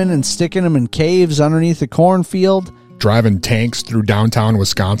kidnapping women and sticking them in caves underneath a cornfield. Driving tanks through downtown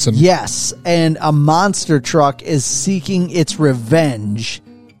Wisconsin. Yes, and a monster truck is seeking its revenge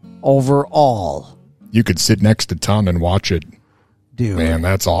over all. You could sit next to Ton and watch it. Dude. Man,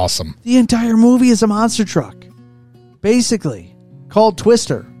 that's awesome. The entire movie is a monster truck, basically, called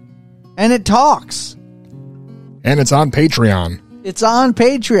Twister. And it talks. And it's on Patreon. It's on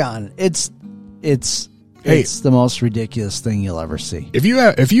Patreon. It's It's the most ridiculous thing you'll ever see. If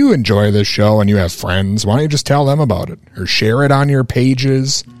you enjoy this show and you have friends, why don't you just tell them about it or share it on your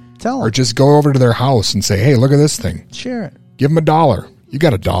pages? Tell them. Or just go over to their house and say, "Hey, look at this thing." Share it. Give them $1. You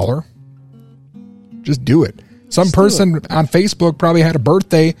got $1. Just do it. Some person on Facebook probably had a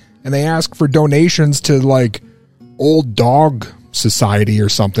birthday and they asked for donations to like Old Dog Society or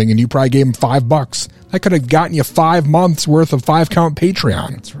something, and you probably gave them $5. That could have gotten you 5 months worth of 5-count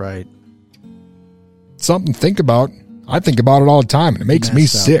Patreon. That's right. Something to think about. I think about it all the time, and it makes me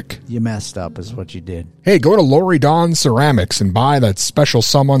sick. You messed up is what you did. Hey, go to Lori Dawn Ceramics and buy that special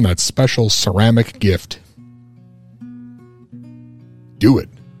someone that special ceramic gift. Do it.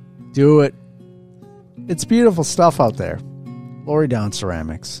 Do it. It's beautiful stuff out there. Lori Dawn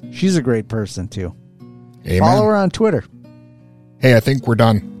Ceramics. She's a great person, too. Amen. Follow her on Twitter. Hey, I think we're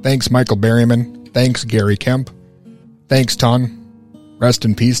done. Thanks, Michael Berryman. Thanks, Gary Kemp. Thanks, Ton. Rest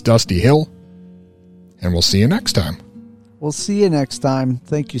in peace, Dusty Hill. And we'll see you next time. We'll see you next time.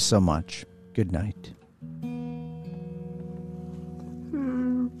 Thank you so much. Good night.